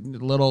your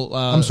little.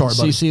 I'm sorry,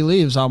 buddy. CC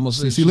Leaves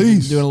almost. CC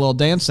Leaves doing a little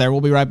dance there.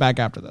 We'll be right back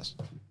after this.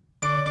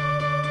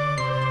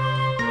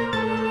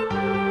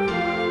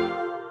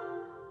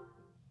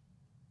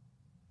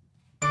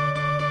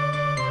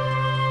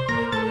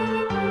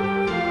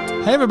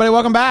 Hey, everybody,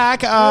 welcome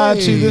back to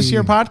this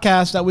here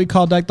podcast that we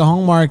call Deck the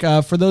Hallmark.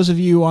 For those of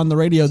you on the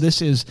radio,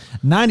 this is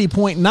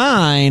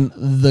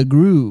 90.9 The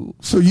Groove.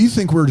 So you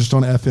think we're just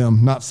on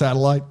FM, not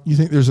satellite? You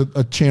think there's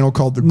a channel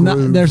called The Groove?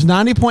 No, there's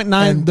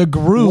 90.9 The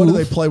Groove. What do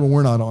they play when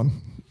we're not on?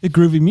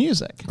 Groovy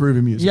music.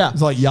 Groovy music. Yeah.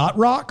 It's like yacht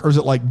rock or is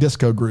it like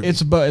disco groovy? It's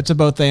a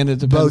both and. It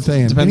depends. Both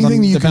and. Depends Anything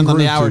on, you depends can on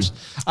the groove hours.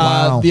 to.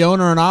 Wow. The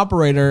owner and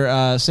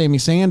operator, Sammy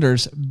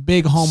Sanders,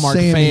 big Hallmark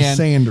Sammy fan.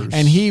 Sanders.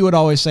 And he would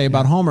always say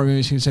about Hallmark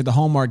movies, he would say the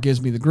Hallmark gives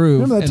me the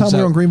groove. Remember that And time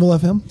we were on Greenville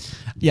FM?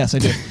 Yes, I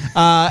do.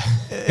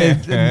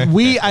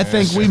 I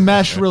think we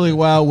mesh really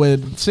well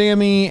with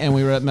Sammy, and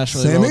we mesh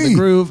really well with The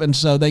Groove. And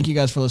so thank you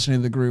guys for listening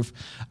to The Groove.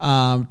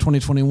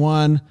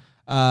 2021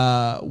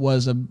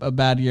 was a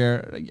bad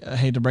year. I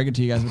hate to break it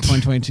to you guys, but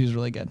 2022 is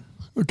really good.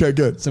 Okay,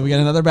 good. So we got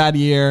another bad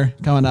year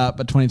coming up,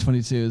 but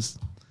 2022 is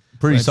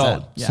Pretty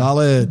solid. Yeah.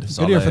 Solid.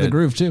 Good year for The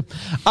Groove, too.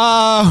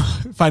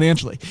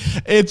 Financially.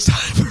 It's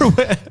time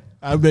for...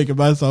 I'm making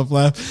myself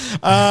laugh.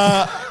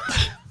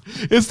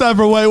 It's time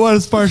for Wait What,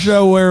 a Spar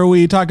show where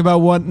we talk about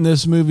what in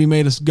this movie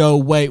made us go,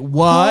 wait,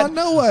 what?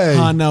 No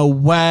way. No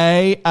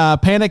way.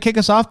 Panda, kick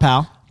us off,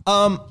 pal.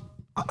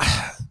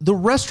 The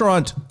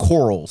restaurant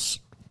Corals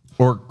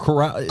or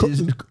Coral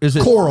is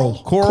it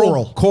Coral.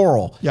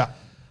 Coral. Yeah.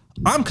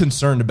 I'm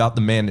concerned about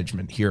the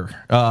management here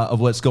of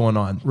what's going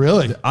on.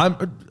 Really? I'm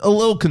a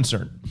little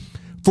concerned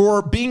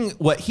for being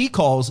what he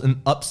calls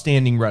an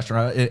upstanding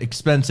restaurant, an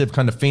expensive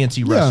kind of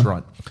fancy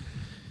restaurant.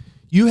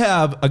 You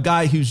have a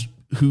guy who's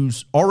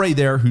already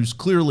there, who's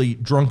clearly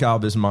drunk out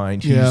of his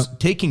mind, who's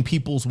taking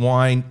people's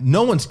wine.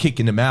 No one's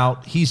kicking him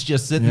out. He's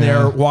just sitting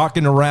there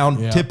walking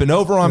around, tipping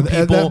over on people.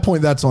 At that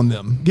point, that's on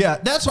them. Yeah,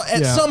 that's what,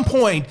 at some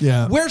point,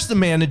 where's the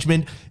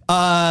management?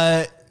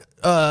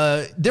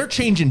 They're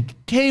changing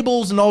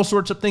tables and all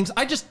sorts of things.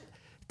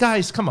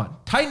 Guys, come on.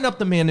 Tighten up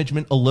the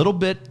management a little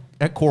bit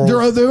at Coral.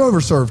 They've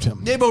overserved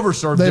him. They've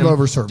overserved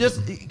him.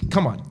 Just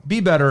come on, be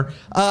better.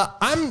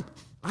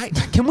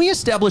 Can we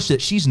establish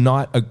that she's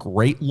not a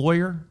great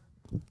lawyer?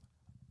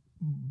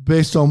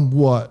 Based on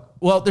what?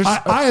 Well,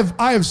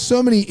 I have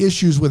so many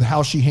issues with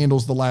how she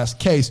handles the last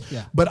case,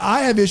 but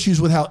I have issues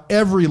with how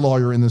every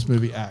lawyer in this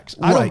movie acts.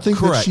 I don't think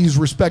that she's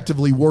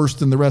respectively worse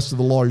than the rest of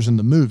the lawyers in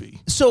the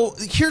movie. So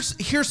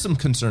here's some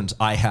concerns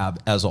I have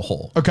as a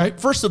whole. Okay.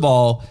 First of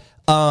all,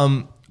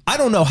 I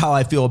don't know how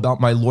I feel about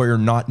my lawyer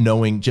not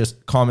knowing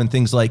just common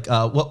things like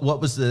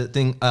what was the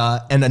thing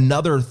and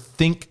another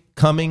think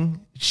coming.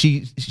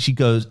 She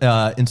goes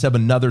instead of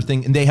another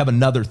thing, and they have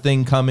another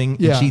thing coming,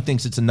 and she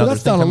thinks it's another.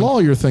 That's thing not coming. a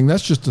lawyer thing.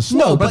 That's just a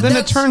slow. No, but then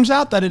it turns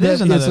out that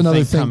it's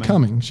another thing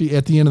coming. She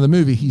at the end of the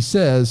movie, he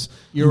says,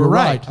 "You were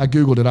right. I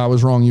googled it. I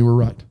was wrong. You were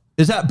right."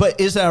 Is that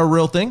a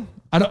real thing?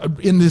 I don't.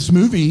 In this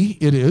movie,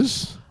 it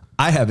is.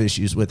 I have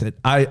issues with it.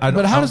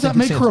 But how does that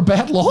make her a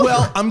bad lawyer?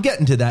 Well, I'm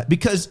getting to that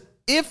because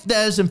if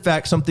that is in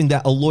fact something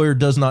that a lawyer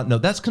does not know,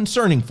 that's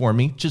concerning for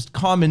me. Just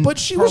common. But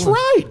she was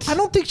right. I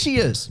don't think she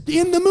is.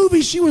 In the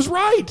movie, she was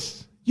right.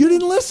 You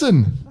didn't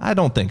listen. I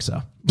don't think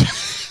so.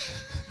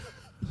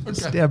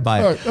 Stand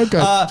by it.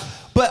 Okay.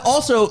 But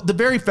also the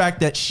very fact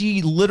that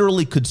she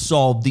literally could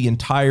solve the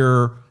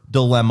entire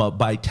dilemma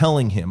by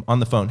telling him on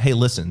the phone, hey,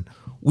 listen,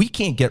 we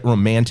can't get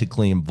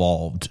romantically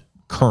involved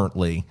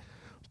currently,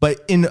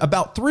 but in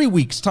about 3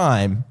 weeks'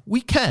 time, we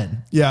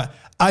can. Yeah.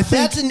 I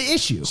think That's an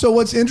issue. So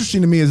what's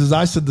interesting to me is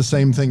I said the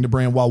same thing to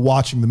Brand while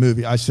watching the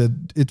movie. I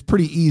said, it's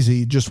pretty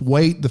easy. Just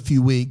wait the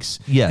few weeks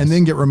Yes. and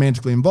then get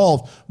romantically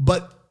involved.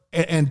 But,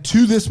 and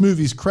to this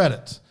movie's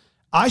credit,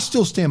 I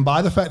still stand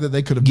by the fact that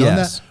they could have done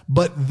Yes. that,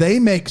 but they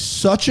make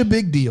such a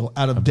big deal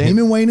out of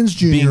Damon Wayans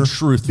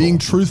Jr. being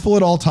truthful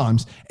at all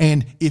times.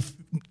 And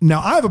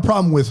now I have a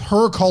problem with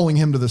her calling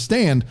him to the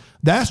stand.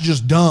 That's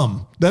just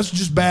dumb. That's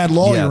just bad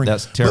lawyering. Yeah,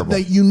 that's terrible.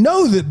 But you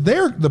know that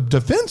the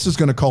defense is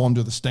going to call him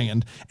to the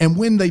stand. And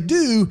when they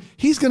do,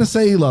 he's going to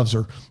say he loves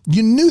her.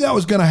 You knew that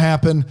was going to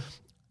happen.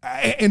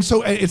 And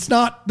so that's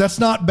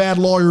not bad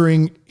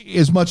lawyering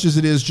as much as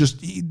it is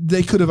just,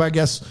 they could have, I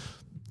guess.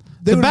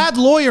 The bad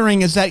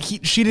lawyering is that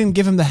she didn't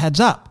give him the heads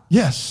up.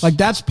 Yes. Like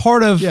that's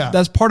part of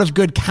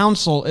good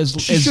counsel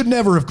She should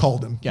never have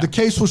called him. Yeah. The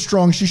case was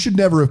strong. She should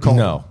never have called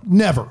him. No.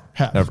 Never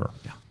have. Ever.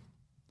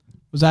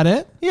 Was that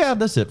it? Yeah,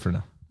 that's it for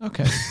now.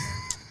 Okay.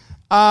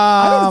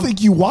 I don't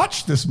think you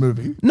watched this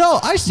movie. No,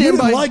 I You stand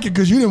didn't by. like it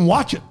because you didn't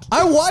watch it.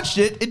 I watched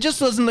it. It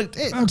just wasn't.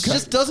 It Okay.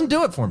 just doesn't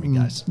do it for me,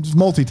 guys. Just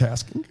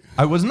multitasking.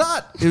 I was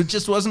not. It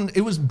just wasn't.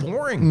 It was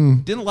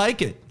boring. Didn't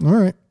like it. All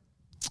right.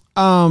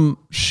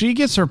 She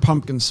gets her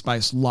pumpkin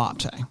spice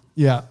latte,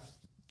 Yeah.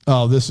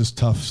 Oh, this is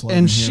tough sledding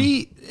and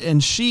here.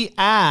 she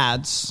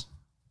adds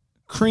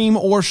cream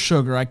or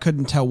sugar. I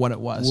couldn't tell what it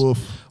was. Woof.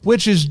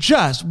 Which is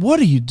just, what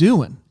are you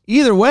doing?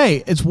 Either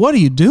way, it's what are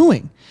you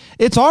doing?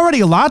 It's already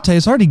a latte.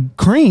 It's already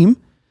cream.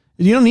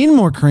 You don't need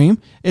more cream.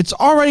 It's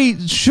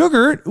already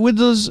sugar with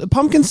those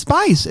pumpkin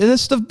spice.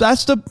 That's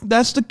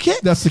the kick.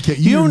 That's the kick.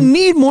 You don't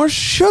need more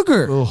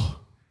sugar. Ugh.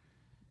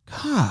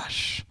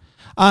 Gosh.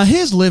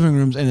 His living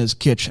room's in his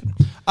kitchen.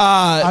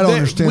 I don't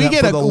understand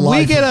that for the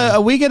life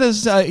of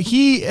me.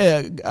 He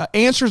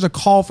answers a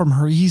call from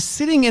her. He's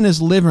sitting in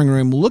his living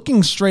room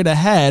looking straight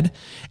ahead,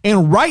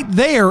 and right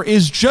there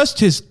is just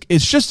his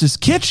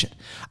kitchen.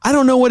 I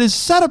don't know what his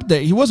setup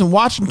there. He wasn't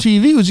watching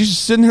TV. He was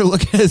just sitting there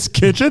looking at his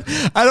kitchen.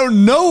 I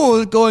don't know what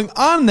was going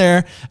on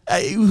there.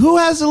 Who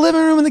has a living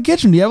room in the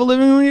kitchen? Do you have a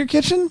living room in your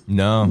kitchen?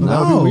 No,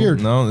 That would be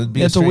weird. No, it'd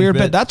be It's a strange weird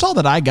bit. That's all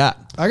that I got.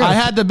 I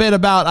had the bit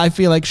about I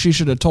feel like she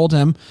should have told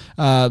him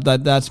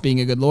that's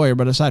being a good lawyer.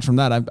 But aside from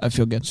that, I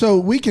feel good. So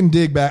we can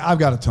dig back. I've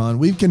got a ton.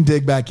 We can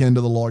dig back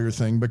into the lawyer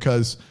thing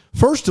because,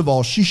 first of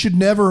all, she should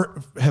never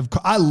have.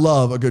 I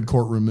love a good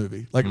courtroom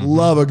movie.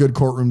 Love a good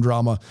courtroom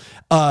drama.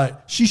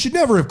 She should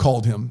never have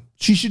called him.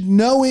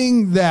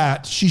 Knowing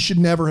that she should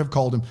never have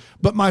called him.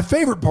 But my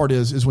favorite part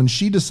is when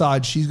she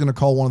decides she's going to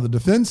call one of the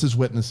defense's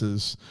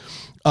witnesses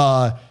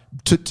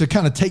to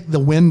kind of take the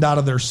wind out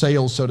of their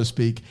sails, so to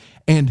speak.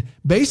 And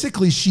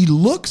basically she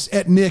looks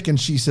at Nick and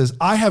she says,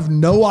 I have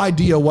no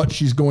idea what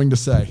she's going to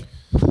say.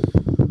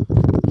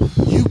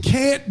 You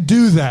can't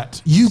do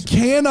that. You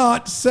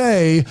cannot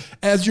say,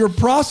 as you're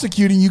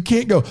prosecuting, you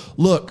can't go,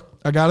 look,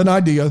 I got an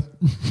idea.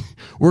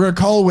 We're going to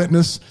call a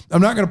witness.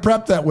 I'm not going to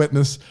prep that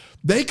witness.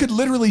 They could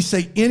literally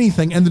say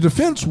anything, and the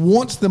defense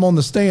wants them on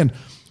the stand,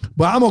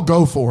 but I'm going to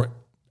go for it.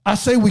 I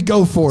say we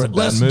go for it.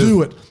 Let's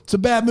do it. It's a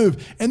bad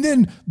move. And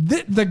then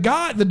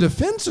the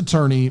defense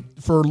attorney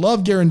for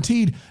Love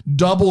Guaranteed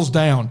doubles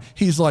down.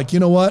 He's like,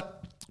 you know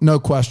what? No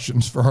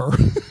questions for her.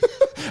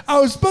 I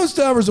was supposed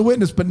to have her as a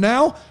witness, but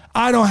now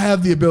I don't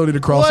have the ability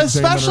to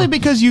cross-examine her. Especially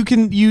because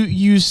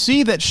you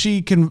see that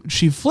she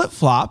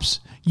flip-flops.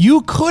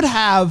 You could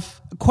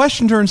have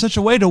questioned her in such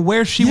a way to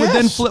where she would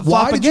then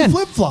flip-flop again. Why did you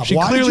flip-flop? She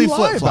Why clearly did you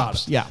lie about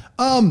flip-flops. it?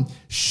 Yeah.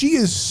 She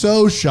is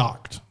so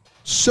shocked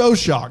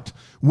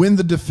when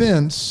the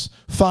defense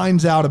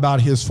finds out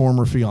about his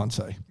former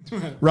fiance,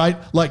 right?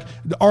 Like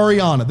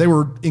Ariana, they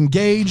were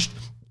engaged.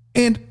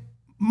 And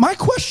my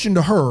question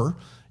to her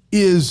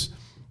is,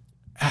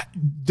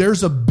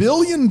 there's $1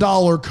 billion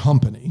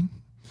company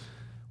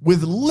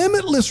with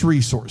limitless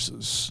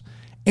resources,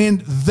 and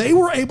they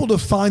were able to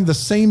find the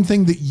same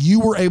thing that you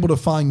were able to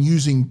find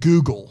using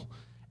Google.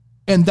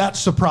 And that's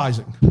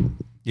surprising.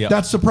 Yeah.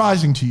 That's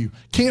surprising to you.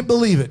 Can't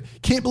believe it.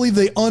 Can't believe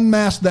they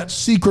unmasked that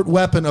secret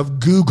weapon of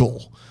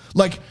Google.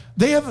 Like,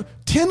 they have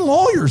 10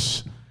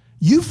 lawyers.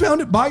 You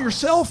found it by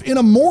yourself in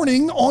a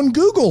morning on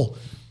Google.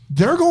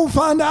 They're going to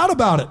find out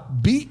about it.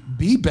 Be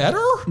better?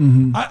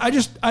 Mm-hmm. I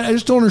just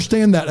don't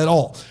understand that at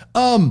all.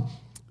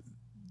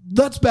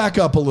 Let's back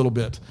up a little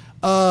bit.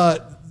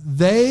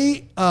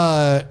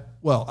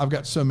 Well, I've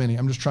got so many.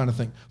 I'm just trying to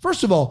think.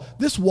 First of all,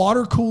 this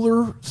water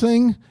cooler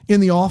thing in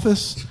the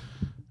office,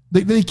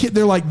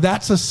 they're like,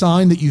 that's a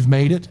sign that you've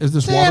made it, is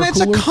this water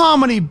it's cooler? a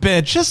comedy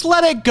bit. Just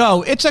let it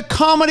go. It's a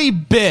comedy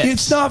bit.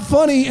 It's not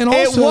funny. And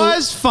also, it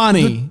was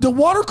funny. The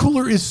water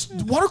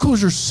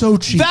coolers are so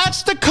cheap.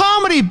 That's the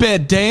comedy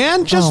bit,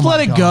 Dan. Just Oh my let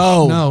it gosh.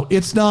 go. No,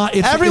 it's not.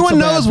 Everyone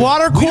it's a bad knows bit.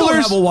 water We don't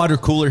coolers. have a water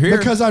cooler here.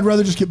 Because I'd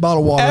rather just get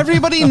bottled water.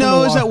 Everybody I don't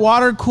know knows why. that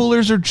water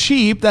coolers are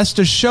cheap. That's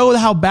to show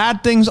how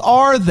bad things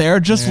are there.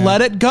 Just let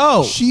it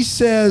go. She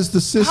says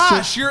the sister.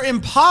 Gosh, you're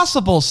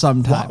impossible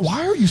sometimes.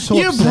 Why are you so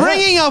You're upset?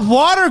 bringing up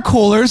water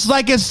coolers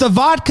like it's the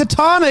vodka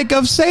tonic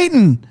of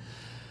Satan.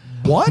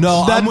 What?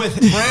 No, I'm with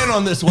Fran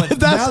on this one.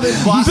 That's an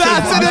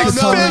No, expensive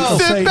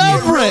no. beverage.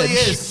 It really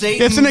is.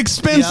 Satan. It's an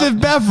expensive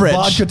beverage.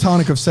 Vodka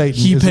tonic of Satan.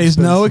 He is pays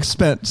no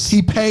expensive. expense.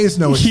 He pays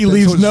no expense. He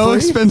leaves So it's no free?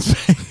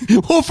 expense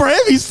paid. Well, for him,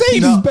 he's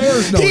Satan. He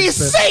bears no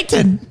He's expense.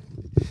 Satan.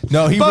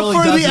 No, he But really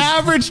for does. the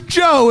average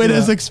Joe, it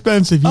is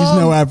expensive. He's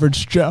no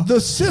average Joe.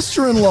 The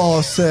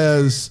sister-in-law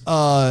says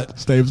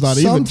Dave's not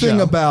even something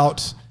Joe.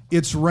 about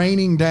it's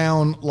raining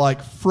down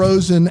like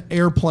frozen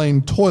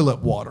airplane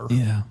toilet water.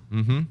 Yeah.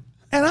 And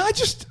I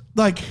just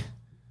like,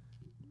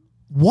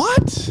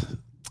 what?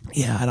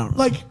 Yeah, I don't know.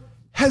 Like,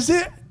 has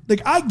it,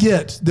 like, I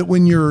get that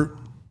when you're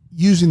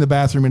using the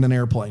bathroom in an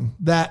airplane,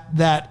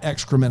 that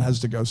excrement has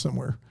to go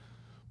somewhere.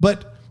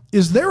 But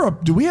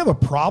do we have a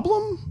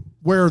problem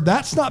where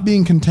that's not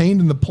being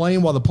contained in the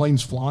plane while the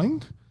plane's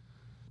flying?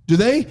 Does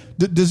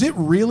it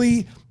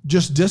really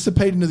just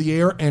dissipate into the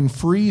air and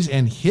freeze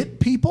and hit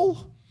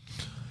people?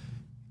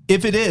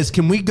 If it is,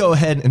 can we go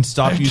ahead and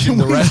stop using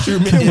the we-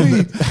 restroom can in we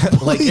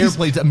like please,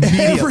 airplanes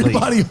immediately?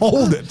 Everybody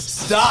hold it.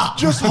 Stop.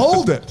 Just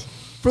hold it.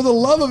 For the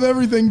love of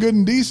everything good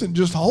and decent,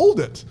 just hold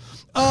it.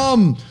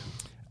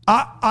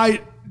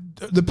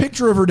 The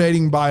picture of her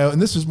dating bio,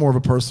 and this is more of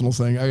a personal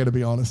thing, I got to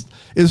be honest,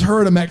 is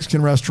her at a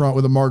Mexican restaurant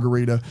with a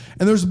margarita,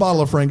 and there's a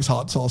bottle of Frank's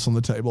hot sauce on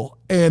the table.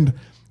 And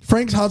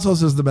Frank's hot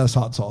sauce is the best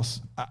hot sauce.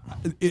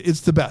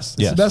 It's the best.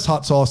 It's Yes. the best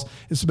hot sauce.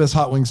 It's the best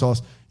hot wing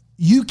sauce.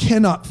 You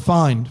cannot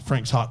find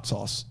Frank's hot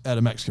sauce at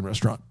a Mexican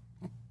restaurant.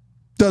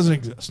 Doesn't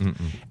exist.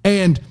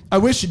 And I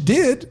wish it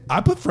did.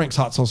 I put Frank's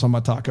hot sauce on my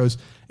tacos.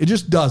 It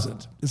just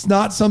doesn't. It's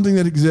not something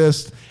that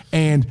exists,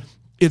 and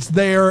it's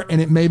there, and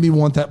it made me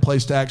want that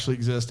place to actually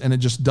exist, and it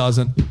just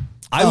doesn't.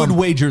 I would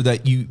wager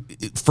that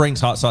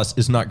Frank's hot sauce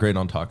is not great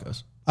on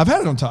tacos. I've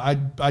had it on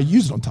tacos. I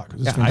use it on tacos.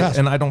 It's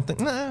fantastic. I don't think.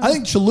 Nah. I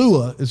think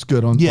Cholula is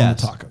good on the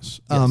Yes. tacos.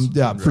 Yes.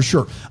 Yeah, for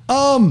sure.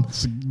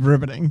 It's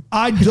riveting.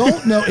 I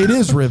don't know. It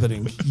is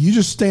riveting. You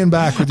just stand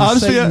back with your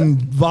Honestly, Satan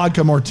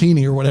vodka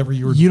martini or whatever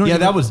you were. You don't Yeah,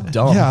 even- that was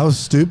dumb. Yeah, I was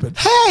stupid.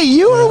 Hey,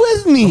 you were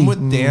with me. I'm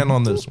with Dan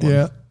on this one.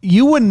 Yeah,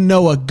 You wouldn't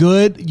know a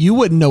good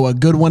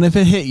one if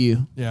it hit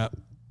you. yeah.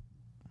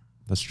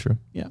 That's true.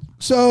 Yeah.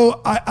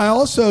 So I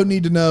also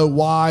need to know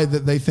why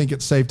that they think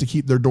it's safe to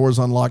keep their doors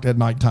unlocked at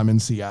nighttime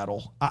in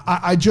Seattle.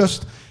 I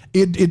just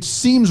it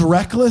seems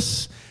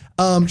reckless.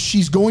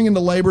 She's going into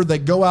labor. They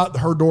go out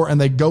her door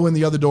and they go in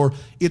the other door.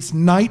 It's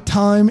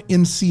nighttime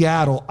in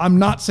Seattle. I'm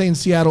not saying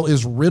Seattle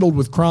is riddled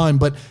with crime,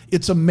 but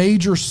it's a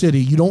major city.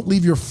 You don't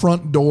leave your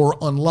front door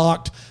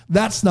unlocked.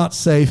 That's not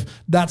safe.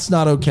 That's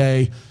not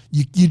okay.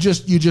 You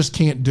just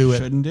can't do it.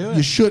 Shouldn't do it.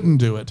 You shouldn't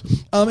do it.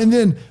 And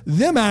then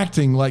them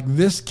acting like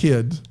this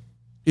kid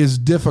is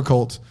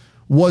difficult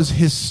was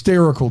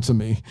hysterical to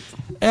me.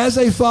 As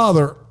a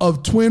father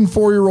of twin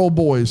 4-year-old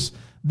boys,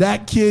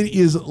 that kid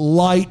is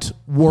light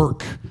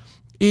work.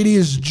 It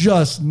is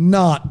just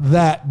not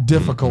that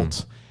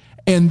difficult.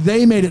 And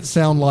they made it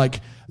sound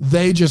like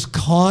they just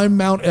climbed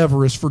Mount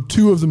Everest for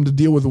two of them to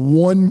deal with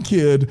one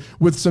kid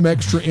with some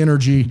extra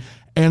energy.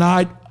 And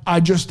I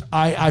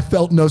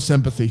felt no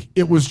sympathy.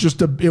 It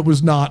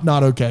was not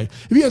okay.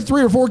 If you had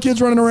 3 or 4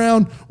 kids running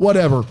around,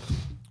 whatever.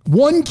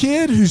 One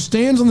kid who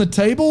stands on the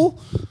table.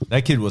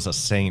 That kid was a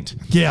saint.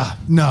 Yeah,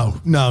 no.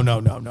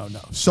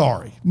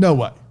 Sorry. No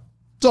way.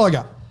 That's all I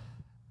got.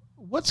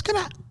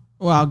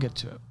 Well, I'll get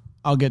to it.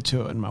 I'll get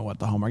to it in my What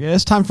the Hallmark.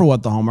 It's time for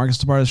What the Hallmark. It's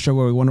the part of the show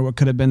where we wonder what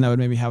could have been that would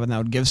maybe have, and that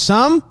would give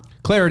some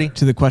Clarity.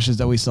 to the questions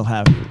that we still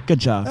have. Good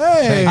job.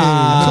 Hey, it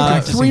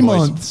took 3 practicing voice.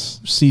 months.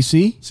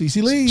 CC.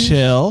 CeCe Lee.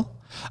 Chill.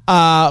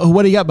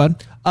 What do you got,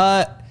 bud?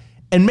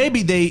 And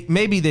maybe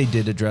they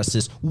did address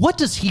this. What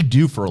does he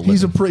do for a living?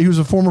 He was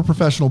a former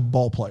professional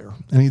ball player,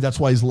 and that's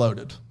why he's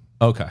loaded.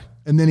 Okay.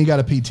 And then he got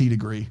a PT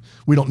degree.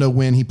 We don't know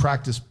when. He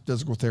practiced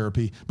physical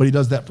therapy, but he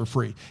does that for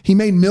free. He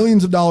made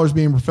millions of dollars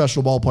being a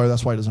professional ball player.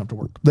 That's why he doesn't have to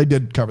work. They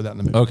did cover that in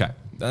the movie. Okay.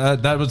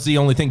 That was the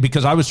only thing,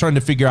 because I was trying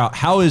to figure out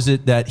how is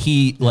it that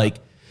he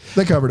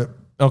They covered it.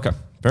 Okay.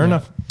 Fair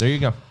enough. There you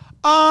go.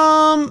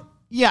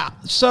 Yeah.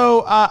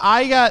 So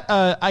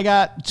I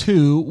got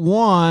 2.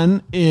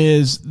 One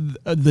is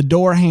the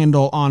door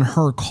handle on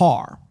her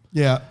car.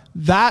 Yeah.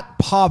 That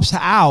pops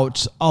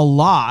out a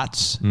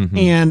lot,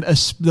 and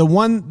the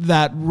one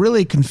that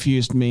really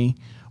confused me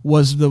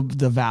was the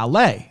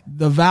valet.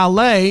 The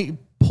valet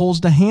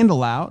pulls the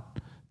handle out,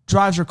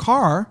 drives her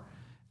car,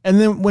 and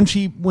then when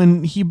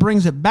he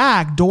brings it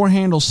back, door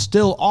handle's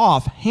still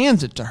off,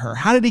 hands it to her.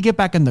 How did he get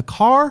back in the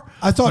car?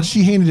 I thought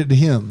she handed it to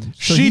him.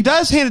 So She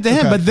does hand it to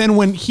him, Okay. but then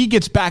when he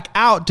gets back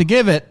out to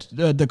give it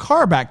the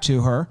car back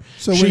to her,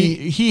 So when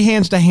he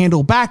hands the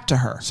handle back to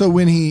her. So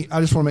when I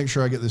just want to make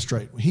sure I get this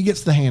straight. He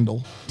gets the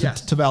handle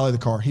to valet the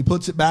car. He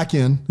puts it back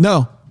in.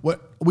 No.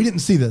 What we didn't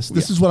see this.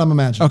 This is what I'm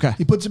imagining. Okay.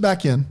 He puts it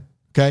back in.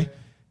 Okay.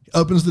 He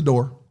opens the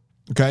door.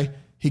 Okay.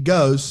 He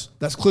goes.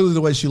 That's clearly the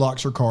way she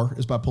locks her car,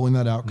 is by pulling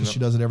that out, because she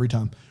does it every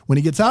time. When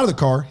he gets out of the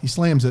car, he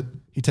slams it.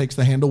 He takes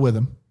the handle with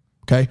him.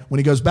 Okay. When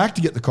he goes back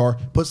to get the car,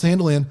 puts the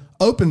handle in,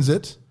 opens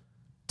it,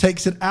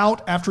 takes it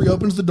out after he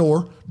opens the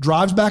door,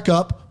 drives back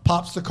up,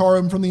 pops the car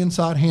open from the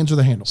inside, hands her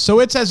the handle.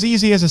 So it's as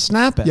easy as a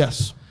snap it.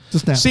 Yes.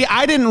 Just now. See,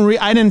 I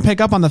didn't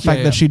pick up on the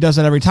fact that she does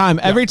it every time.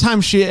 Every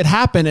time it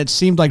happened, it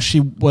seemed like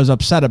she was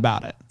upset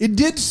about it. It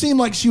did seem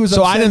like she was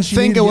So upset. I didn't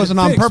think it wasn't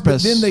on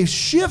purpose. But then they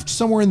shift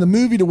somewhere in the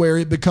movie to where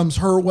it becomes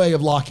her way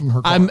of locking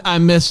her car. I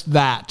missed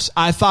that.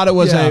 I thought it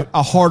was Yeah.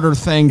 a harder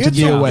thing to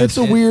deal with. It's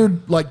a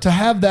weird, like, to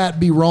have that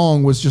be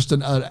wrong was just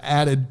an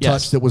added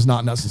touch that was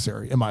not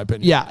necessary, in my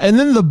opinion. Yeah, and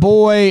then the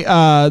boy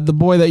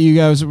that you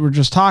guys were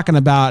just talking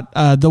about,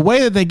 the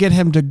way that they get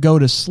him to go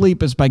to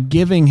sleep is by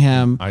giving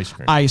him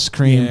ice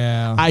cream.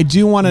 Yeah. I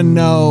do want to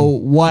know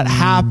what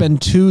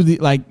happened to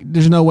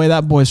there's no way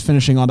that boy's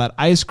finishing all that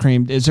ice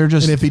cream. Is there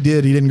just... And if he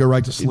did, he didn't go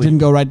right to sleep. Didn't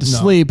go right to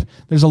sleep.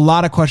 There's a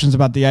lot of questions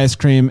about the ice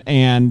cream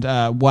and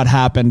what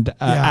happened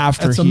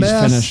after it's a he's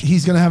mess. finished.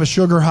 He's going to have a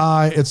sugar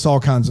high. It's all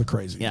kinds of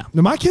crazy. Yeah.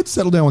 Now, my kids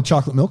settle down with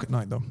chocolate milk at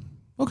night, though.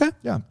 Okay.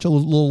 Yeah. A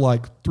little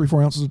like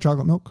 3-4 ounces of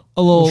chocolate milk.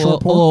 A little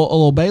short pour. a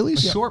little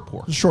Bailey's? Short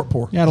pour. A short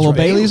pour. You had a little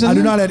Bailey's in I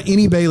do there? not add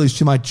any Baileys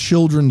to my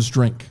children's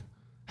drink.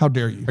 How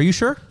dare you? Are you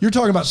sure? You're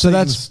talking about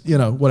Satan's,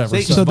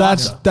 whatever. So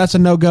that's a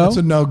no-go? That's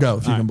a no-go,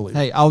 if you can believe it.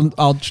 Hey, I'll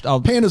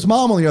Panda's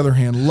mom, on the other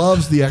hand,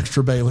 loves the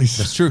extra Baileys.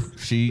 That's true.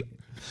 She's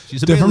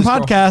a different Bailey's girl.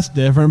 podcast,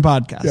 different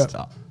podcast.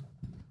 Yeah.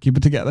 Keep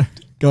it together.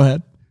 Go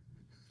ahead.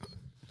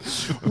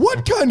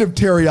 What kind of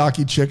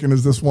teriyaki chicken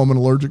is this woman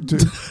allergic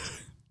to?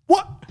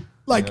 What?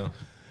 Like,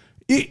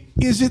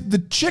 is it the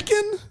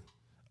chicken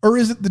or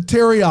is it the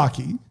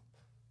teriyaki?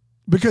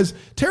 Because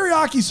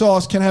teriyaki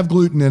sauce can have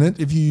gluten in it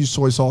if you use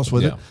soy sauce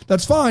with it.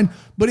 That's fine.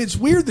 But it's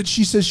weird that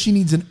she says she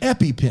needs an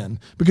EpiPen.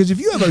 Because if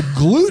you have a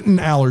gluten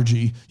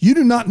allergy, you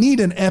do not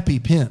need an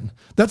EpiPen.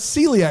 That's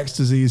celiac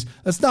disease.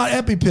 That's not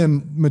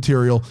EpiPen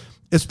material,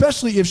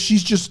 especially if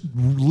she's just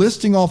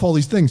listing off all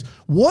these things.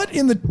 What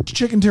in the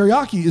chicken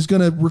teriyaki is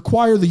going to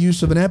require the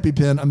use of an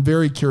EpiPen? I'm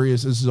very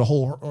curious. This is a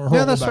whole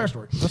that's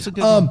backstory. fair. That's a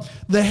good one.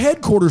 The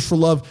headquarters for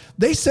Love,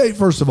 they say,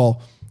 first of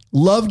all,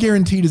 Love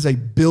Guaranteed is a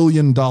 $1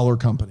 billion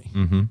company.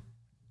 Mm-hmm.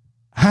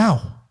 How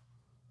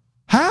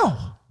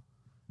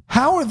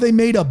have they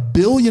made $1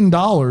 billion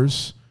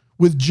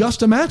with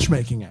just a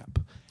matchmaking app?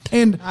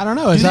 And I don't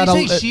know. Did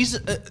they say she's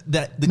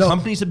that the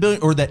company's $1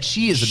 billion or that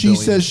she is $1 billion?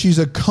 She says she's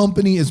a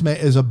company is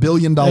 $1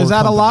 billion. Is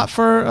that company. a lot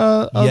for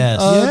a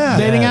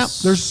dating app?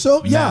 There's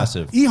so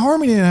massive.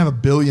 eHarmony didn't have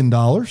 $1 billion.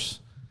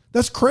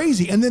 That's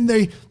crazy. And then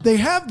they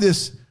have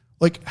this,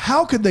 like,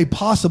 how could they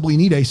possibly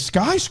need a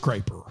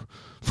skyscraper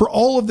for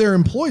all of their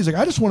employees? Like,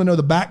 I just want to know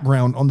the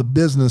background on the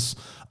business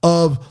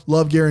of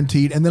Love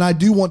Guaranteed. And then I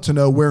do want to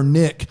know where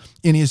Nick,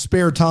 in his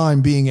spare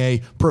time, being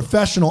a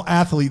professional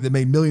athlete that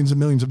made millions and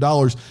millions of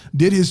dollars,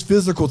 did his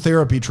physical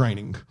therapy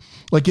training.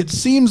 Like, it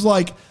seems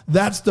like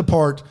that's the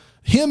part.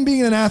 Him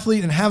being an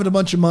athlete and having a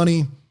bunch of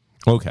money.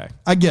 Okay.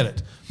 I get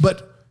it.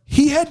 But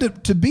he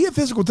had to be a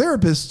physical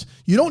therapist.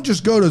 You don't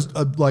just go to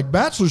a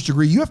bachelor's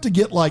degree. You have to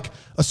get like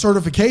a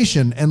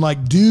certification and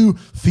like do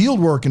field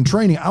work and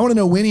training. I want to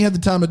know when he had the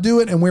time to do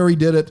it and where he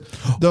did it.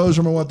 Those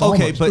are what the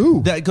Okay,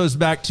 hallmarks. but that goes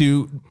back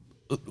to,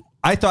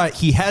 I thought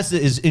he has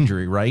his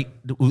injury, right?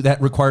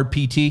 That required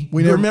PT.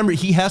 Remember,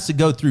 he has to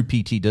go through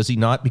PT, does he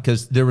not?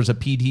 Because there was a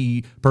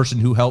PT person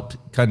who helped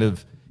kind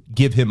of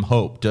give him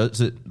hope.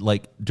 Does it,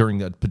 like, during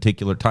that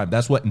particular time?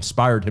 That's what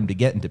inspired him to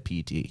get into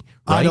PT.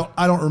 Right?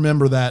 I don't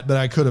remember that,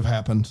 but it could have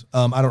happened.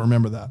 I don't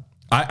remember that.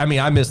 I mean,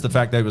 I missed the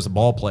fact that he was a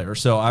ball player,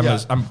 so I'm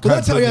But kind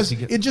that's how of he has.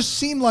 It just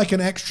seemed like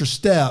an extra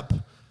step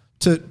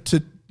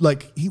to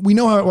like. We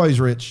know how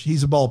he's rich.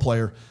 He's a ball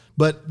player,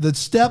 but the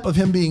step of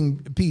him being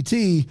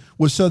PT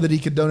was so that he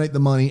could donate the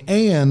money,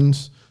 and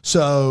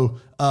so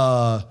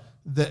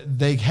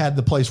they had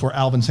the place where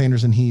Alvin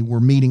Sanders and he were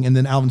meeting, and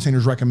then Alvin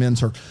Sanders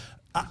recommends her.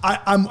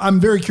 I'm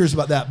very curious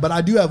about that, but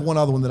I do have one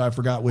other one that I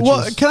forgot. Which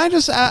is, can I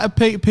just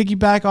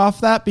piggyback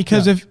off that?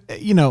 Because if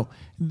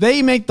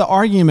they make the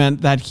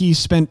argument that he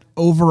spent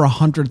over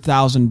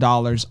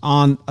 $100,000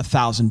 on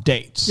 1,000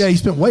 dates. Yeah, he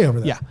spent way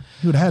over that. Yeah,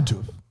 he would have had to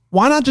have.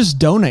 Why not just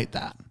donate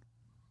that?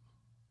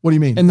 What do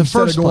you mean? In the Instead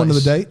first of going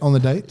place, to the date on the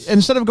dates,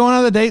 instead of going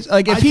on the dates,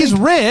 like if he's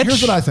rich.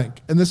 Here's what I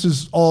think, and this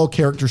is all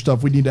character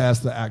stuff. We need to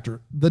ask the actor.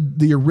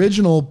 The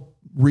original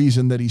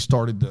reason that he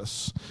started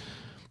this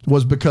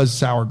was because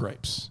sour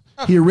grapes.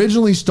 He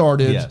originally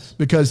started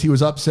because he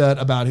was upset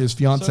about his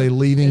fiance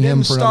leaving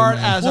him for another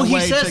man. Well, he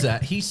says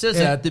that. He says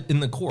that in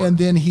the court. And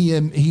then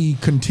he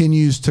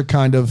continues to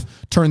kind of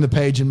turn the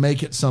page and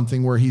make it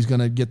something where he's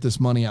going to get this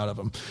money out of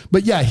him.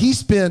 But yeah, he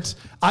spent,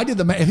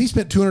 if he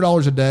spent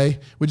 $200 a day,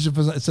 which is,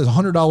 it says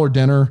 $100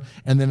 dinner,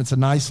 and then it's a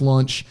nice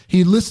lunch.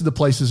 He listed the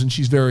places and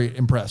she's very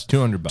impressed.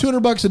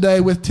 $200 a day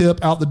with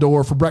tip out the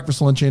door for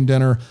breakfast, lunch, and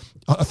dinner.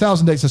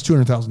 1,000 dates, that's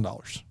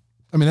 $200,000.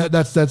 I mean,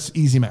 that's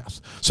easy math.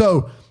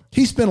 So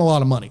he spent a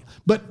lot of money.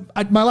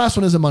 But my last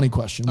one is a money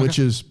question, which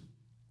is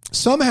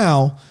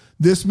somehow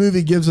this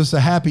movie gives us a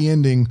happy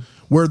ending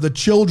where the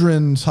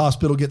children's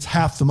hospital gets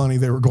half the money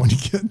they were going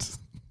to get.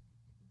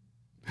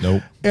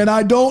 Nope. And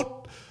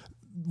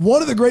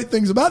one of the great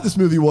things about this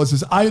movie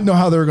is I didn't know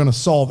how they were going to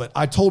solve it.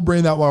 I told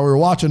Brandon that while we were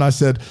watching. I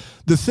said,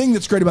 the thing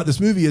that's great about this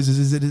movie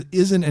is it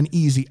isn't an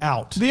easy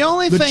out. The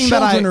only the thing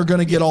children are going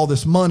to get all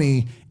this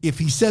money. If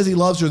he says he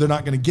loves her, they're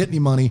not going to get any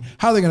money.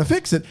 How are they going to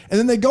fix it? And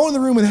then they go in the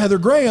room with Heather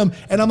Graham,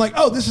 and I'm like,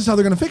 oh, this is how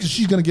they're going to fix it.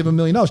 She's going to give $1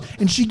 million.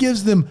 And she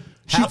gives them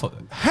Half of it.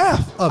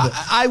 Half of it.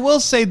 I will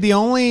say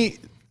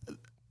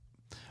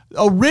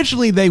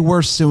originally they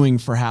were suing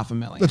for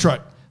 $500,000. That's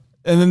right.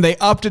 And then they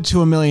upped it to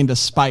 $1 million to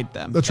spite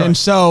them. That's right. And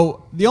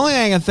so the only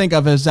thing I can think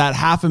of is that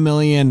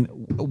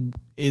 $500,000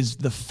 is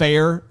the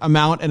fair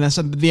amount, and that's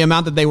the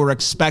amount that they were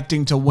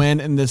expecting to win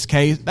in this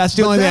case. That's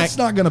the only thing. That's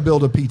not going to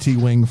build a PT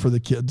wing for the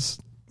kids.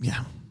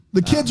 Yeah.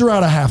 The kids are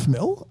out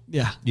 $500,000.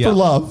 Yeah. For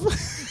love.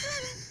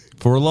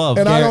 For love.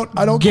 And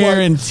I don't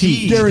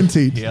guaranteed.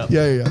 Guaranteed. Yep.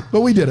 Yeah.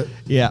 But we did it.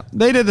 Yeah.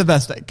 They did the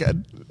best they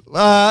could.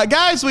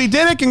 Guys, we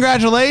did it.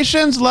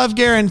 Congratulations. Love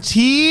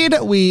guaranteed.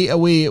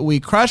 We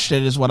crushed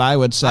it is what I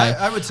would say.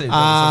 I would say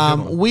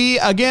that.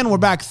 We're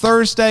back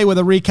Thursday with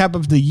a recap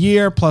of the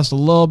year plus a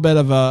little bit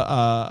of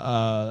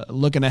a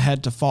looking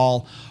ahead to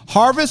fall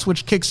harvest,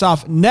 which kicks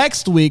off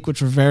next week,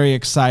 which we're very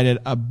excited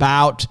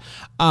about.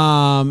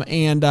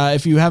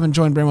 If you haven't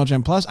joined Brainwell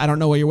Jam Plus, I don't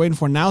know what you're waiting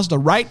for. Now's the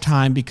right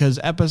time because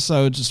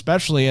episodes,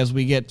 especially as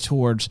we get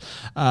towards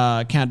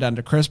Countdown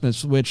to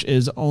Christmas, which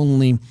is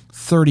only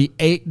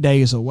 38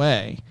 days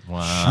away.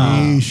 Wow.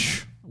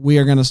 Sheesh. We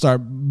are going to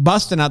start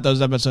busting out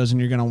those episodes, and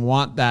you're going to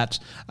want that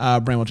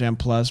Brainwell Jam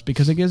Plus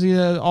because it gives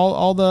you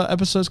all the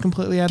episodes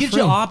completely ad-free. Gives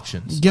you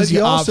options. Gives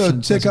You also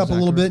options. tick That's up a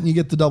little exactly bit and you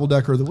get the double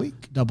decker of the week.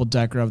 right. Double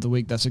decker of the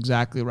week. That's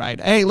exactly right.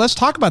 Hey, let's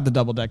talk about the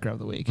double decker of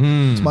the week.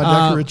 It's my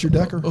decker, it's your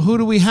decker. Who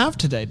do we have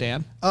today,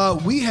 Dan?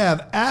 We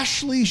have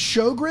Ashley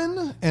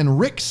Shogren and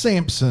Rick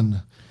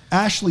Sampson.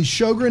 Ashley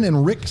Shogren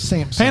and Rick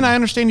Sampson. Payne, I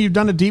understand you've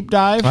done a deep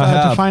dive to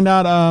have. find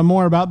out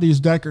more about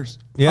these deckers.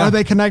 Yeah. Are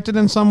they connected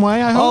in some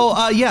way, I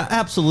hope? Yeah,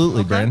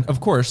 absolutely, Brandon.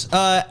 Of course.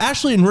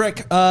 Ashley and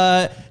Rick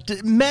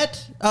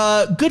met,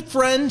 good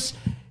friends,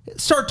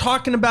 started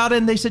talking about it,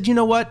 and they said, you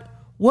know what?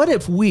 What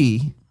if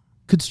we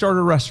could start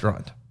a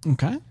restaurant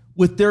Okay.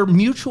 with their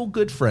mutual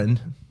good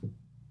friend,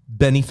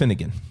 Benny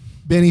Finnegan?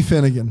 Benny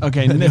Finnegan.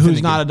 Okay, Benny who's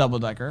Finnegan. not a double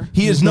decker?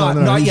 He is No,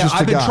 not he's yet.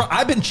 just a guy.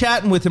 I've been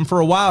chatting with him for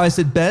a while. I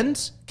said,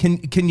 Ben's, can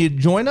you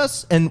join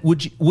us? And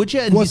would you?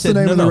 And What's he said, the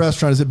name no, of the no.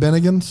 restaurant? Is it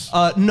Bennigan's?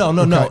 No.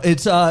 Okay.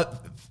 It's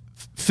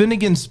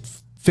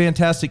Finnegan's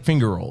Fantastic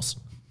Finger Rolls.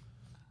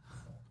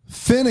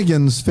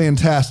 Finnegan's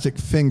Fantastic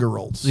Finger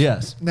Rolls.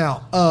 Yes.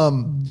 Now,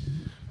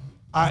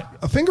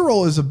 a finger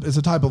roll is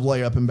a type of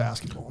layup in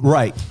basketball.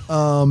 Right.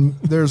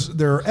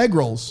 There are egg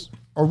rolls.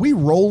 Are we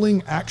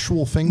rolling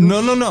actual fingers?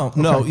 No.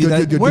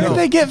 Okay, good. Where No. did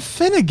they get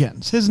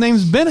Finnegan's? His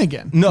name's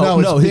Bennigan. No,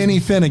 it's his- Benny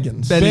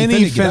Finnegan's.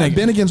 Benny Finnegan.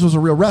 Bennigan's was a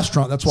real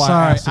restaurant. That's why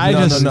Sorry, I asked. I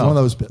just- one of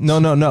those bits. No.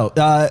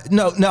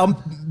 Now,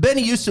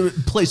 Benny used to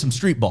play some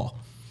street ball.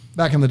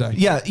 Back in the day.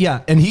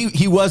 Yeah. And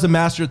he was a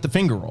master at the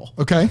finger roll.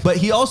 Okay. But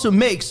he also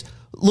makes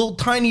little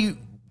tiny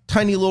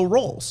little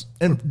rolls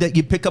and that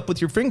you pick up with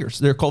your fingers.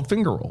 They're called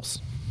finger rolls.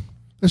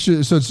 So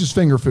it's just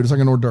finger food. It's like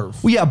an hors d'oeuvre.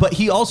 Well, yeah, but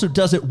he also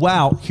does it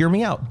while, hear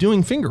me out,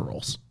 doing finger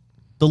rolls.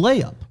 The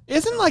layup.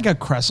 Isn't like a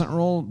crescent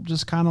roll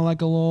just kind of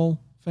like a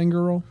little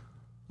finger roll?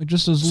 Like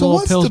just as So little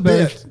what's the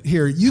Pillsbury. bit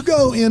here? You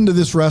go into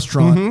this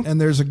restaurant and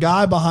there's a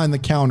guy behind the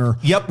counter.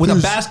 Yep, with a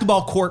who's-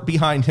 basketball court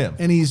behind him.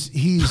 And he's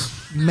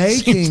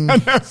making.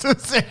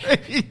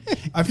 Unnecessary.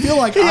 I feel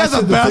like He I has a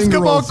said the finger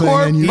roll basketball thing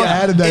court? and you Yeah,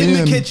 added that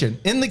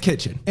in the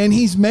kitchen. And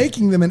he's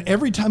making them, and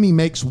every time he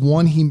makes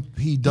one, he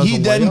does He a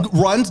then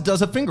layup.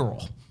 does a finger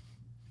roll.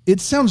 It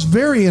sounds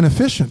very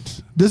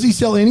inefficient. Does he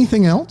sell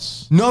anything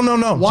else? No.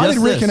 Why just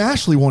did Rick this. and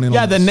Ashley want in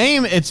Yeah, on the this?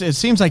 name, it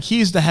seems like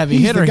he's the heavy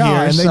He's hitter the guy,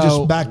 here. and they so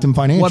just backed him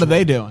financially. What are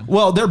they doing?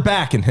 Well, they're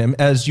backing him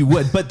as you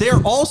would, but they're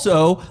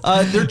also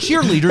they're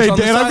cheerleaders Hey, on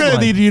Dan, the I'm going to sideline.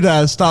 need you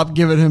to stop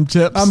giving him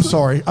tips. I'm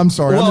sorry. Well, I'm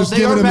just they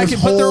giving are him this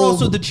backing, but they're whole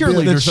also the bit.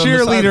 cheerleaders. the on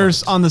the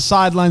cheerleaders on the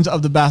sidelines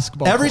of the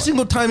basketball Every court.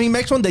 single time he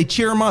makes one, they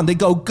cheer him on. They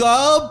go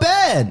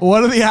Ben.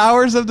 What are the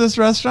hours of this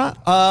restaurant?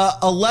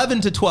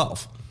 11 to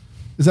 12.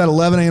 Is that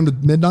 11 a.m. to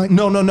midnight?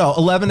 No.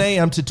 11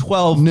 a.m. to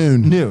 12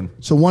 Noon.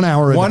 So 1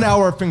 hour. a 1 day.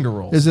 hour of finger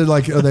rolls. Is it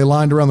like, are they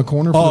lined around the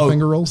corner for the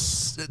finger rolls?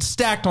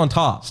 Stacked on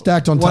top.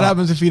 Stacked on top. What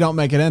happens if you don't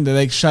make it in? Do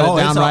they shut it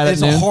down right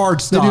it's at a noon? hard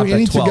They stop do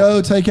any at 12. to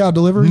go, takeout,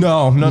 delivery?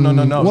 No.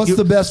 What's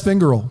the best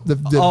finger roll? The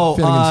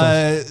Finnegan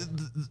says?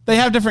 They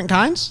have different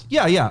kinds?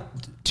 Yeah.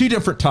 Two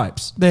different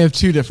types. They have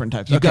two different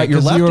types. You got your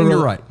 'cause left you and were-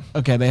 your right.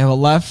 Okay, they have a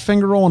left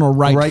finger roll and a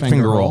right,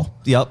 finger roll.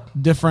 Yep.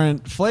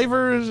 Different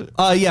flavors.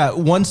 Yeah.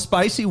 One's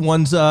spicy.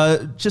 One's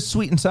just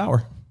sweet and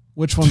sour.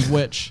 Which one's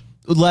which?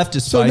 Left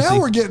is So spicy. now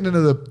we're getting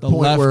into the point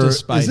left where, is is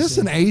spicy. this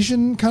an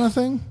Asian kind of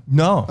thing?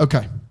 No.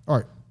 Okay. All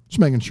right. Just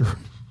making sure.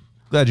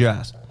 Glad you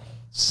asked.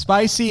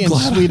 Spicy and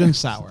sweet and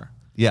sour.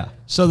 Yeah.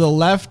 So the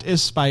left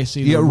is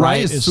spicy. The Yeah,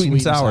 right is is sweet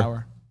and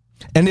sour.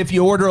 And if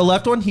you order a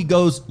left one, he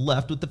goes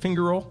left with the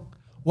finger roll.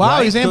 Wow,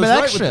 Right he's goes right with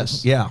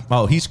ambidextrous. it. Yeah.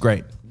 Oh, he's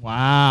great.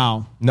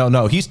 Wow.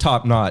 No, he's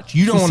top notch.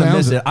 You don't want to sounds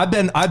miss it. it. I've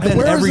been Where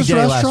is every this day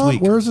last restaurant?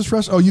 week. Where is this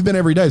restaurant? Oh, you've been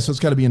every day, so it's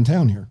got to be in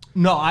town here.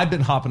 No, I've been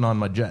hopping on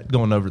my jet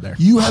going over there.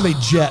 You have a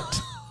jet.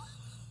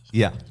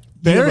 Yeah.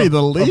 Bury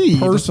the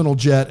lead. A personal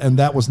jet, and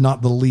that was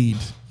not the lead.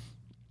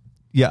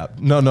 Yeah.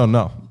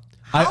 No.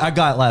 I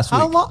got it last week.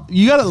 How long?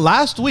 You got it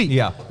last week.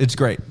 Yeah, it's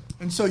great.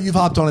 And so you've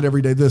hopped on it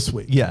every day this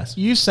week. Yes.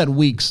 You said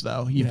weeks,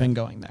 though. You've been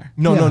going there.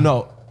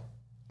 No.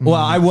 Well,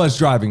 I was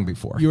driving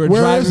before. You were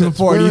Where driving is it?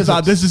 before, Where and you is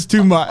thought, it? this is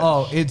too much.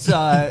 Oh, it's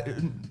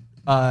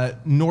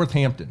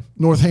Northampton.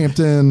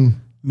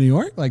 Northampton. New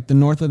York? Like the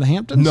north of the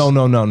Hamptons?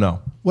 No.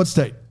 What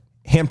state?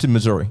 Hampton,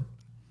 Missouri.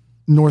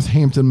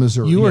 Northampton,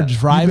 Missouri. You were You've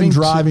driving been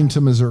driving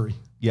to Missouri.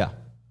 Yeah.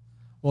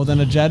 Well, then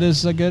a jet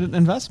is a good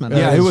investment.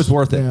 Yeah, it was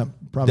worth it. Yeah,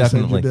 probably saved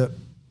Definitely. your dip.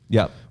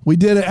 Yeah. We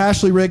did it.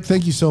 Ashley, Rick,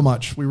 thank you so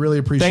much. We really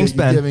appreciate Thanks, you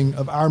Ben. giving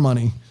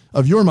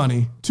of your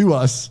money to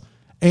us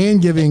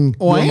and giving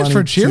Well, your and money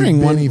for cheering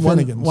to one, Benny one,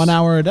 Finnegan's. 1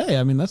 hour a day.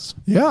 I mean,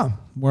 Yeah,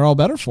 we're all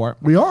better for it.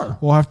 we are.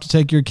 We'll have to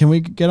take can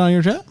we get on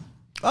your jet?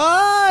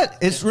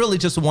 It's really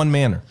just a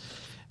one-manner.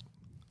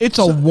 It's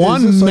a is this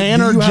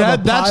one-manner do you have jet.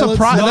 a That's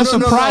pilot? that's a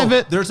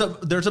private.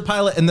 There's a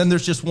pilot, and then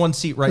there's just one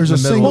seat right There's in a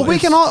the middle. single- Well, we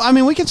can all. I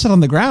mean, we can sit on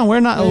the ground. We're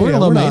not. we're yeah,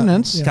 low we're not-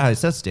 maintenance. yeah.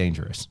 Guys, that's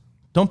dangerous.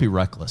 Don't be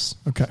reckless.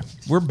 Okay.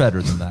 We're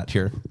better than that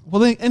here.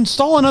 Well, then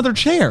install another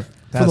chair.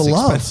 That's the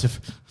love. expensive.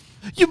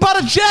 You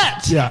bought a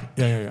jet. Yeah.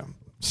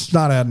 It's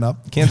not adding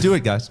up. Can't do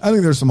it, guys. I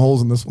think there's some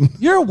holes in this one.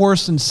 You're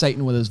worse than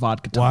Satan with his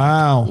vodka. Tonic.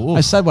 Wow.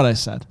 I said what I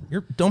said.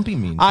 Don't be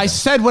mean. I guys.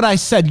 said what I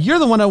said. You're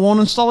the one that won't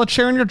install a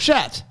chair in your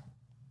jet.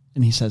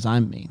 And he says,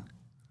 I'm mean.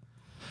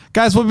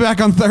 Guys, we'll be back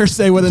on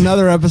Thursday with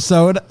another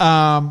episode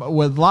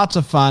with lots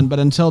of fun. But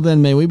until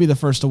then, may we be the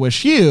first to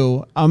wish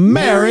you a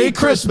Merry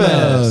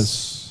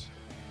Christmas.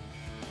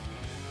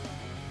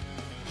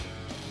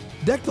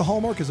 Deck the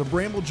Hallmark is a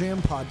Bramble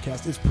Jam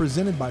podcast. It's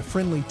presented by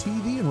Friendly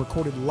TV and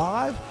recorded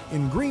live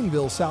in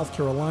Greenville, South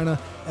Carolina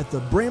at the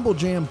Bramble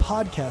Jam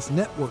Podcast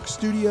Network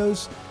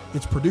Studios.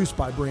 It's produced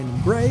by Brandon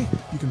Gray.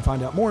 You can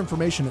find out more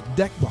information at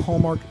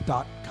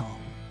deckthehallmark.com.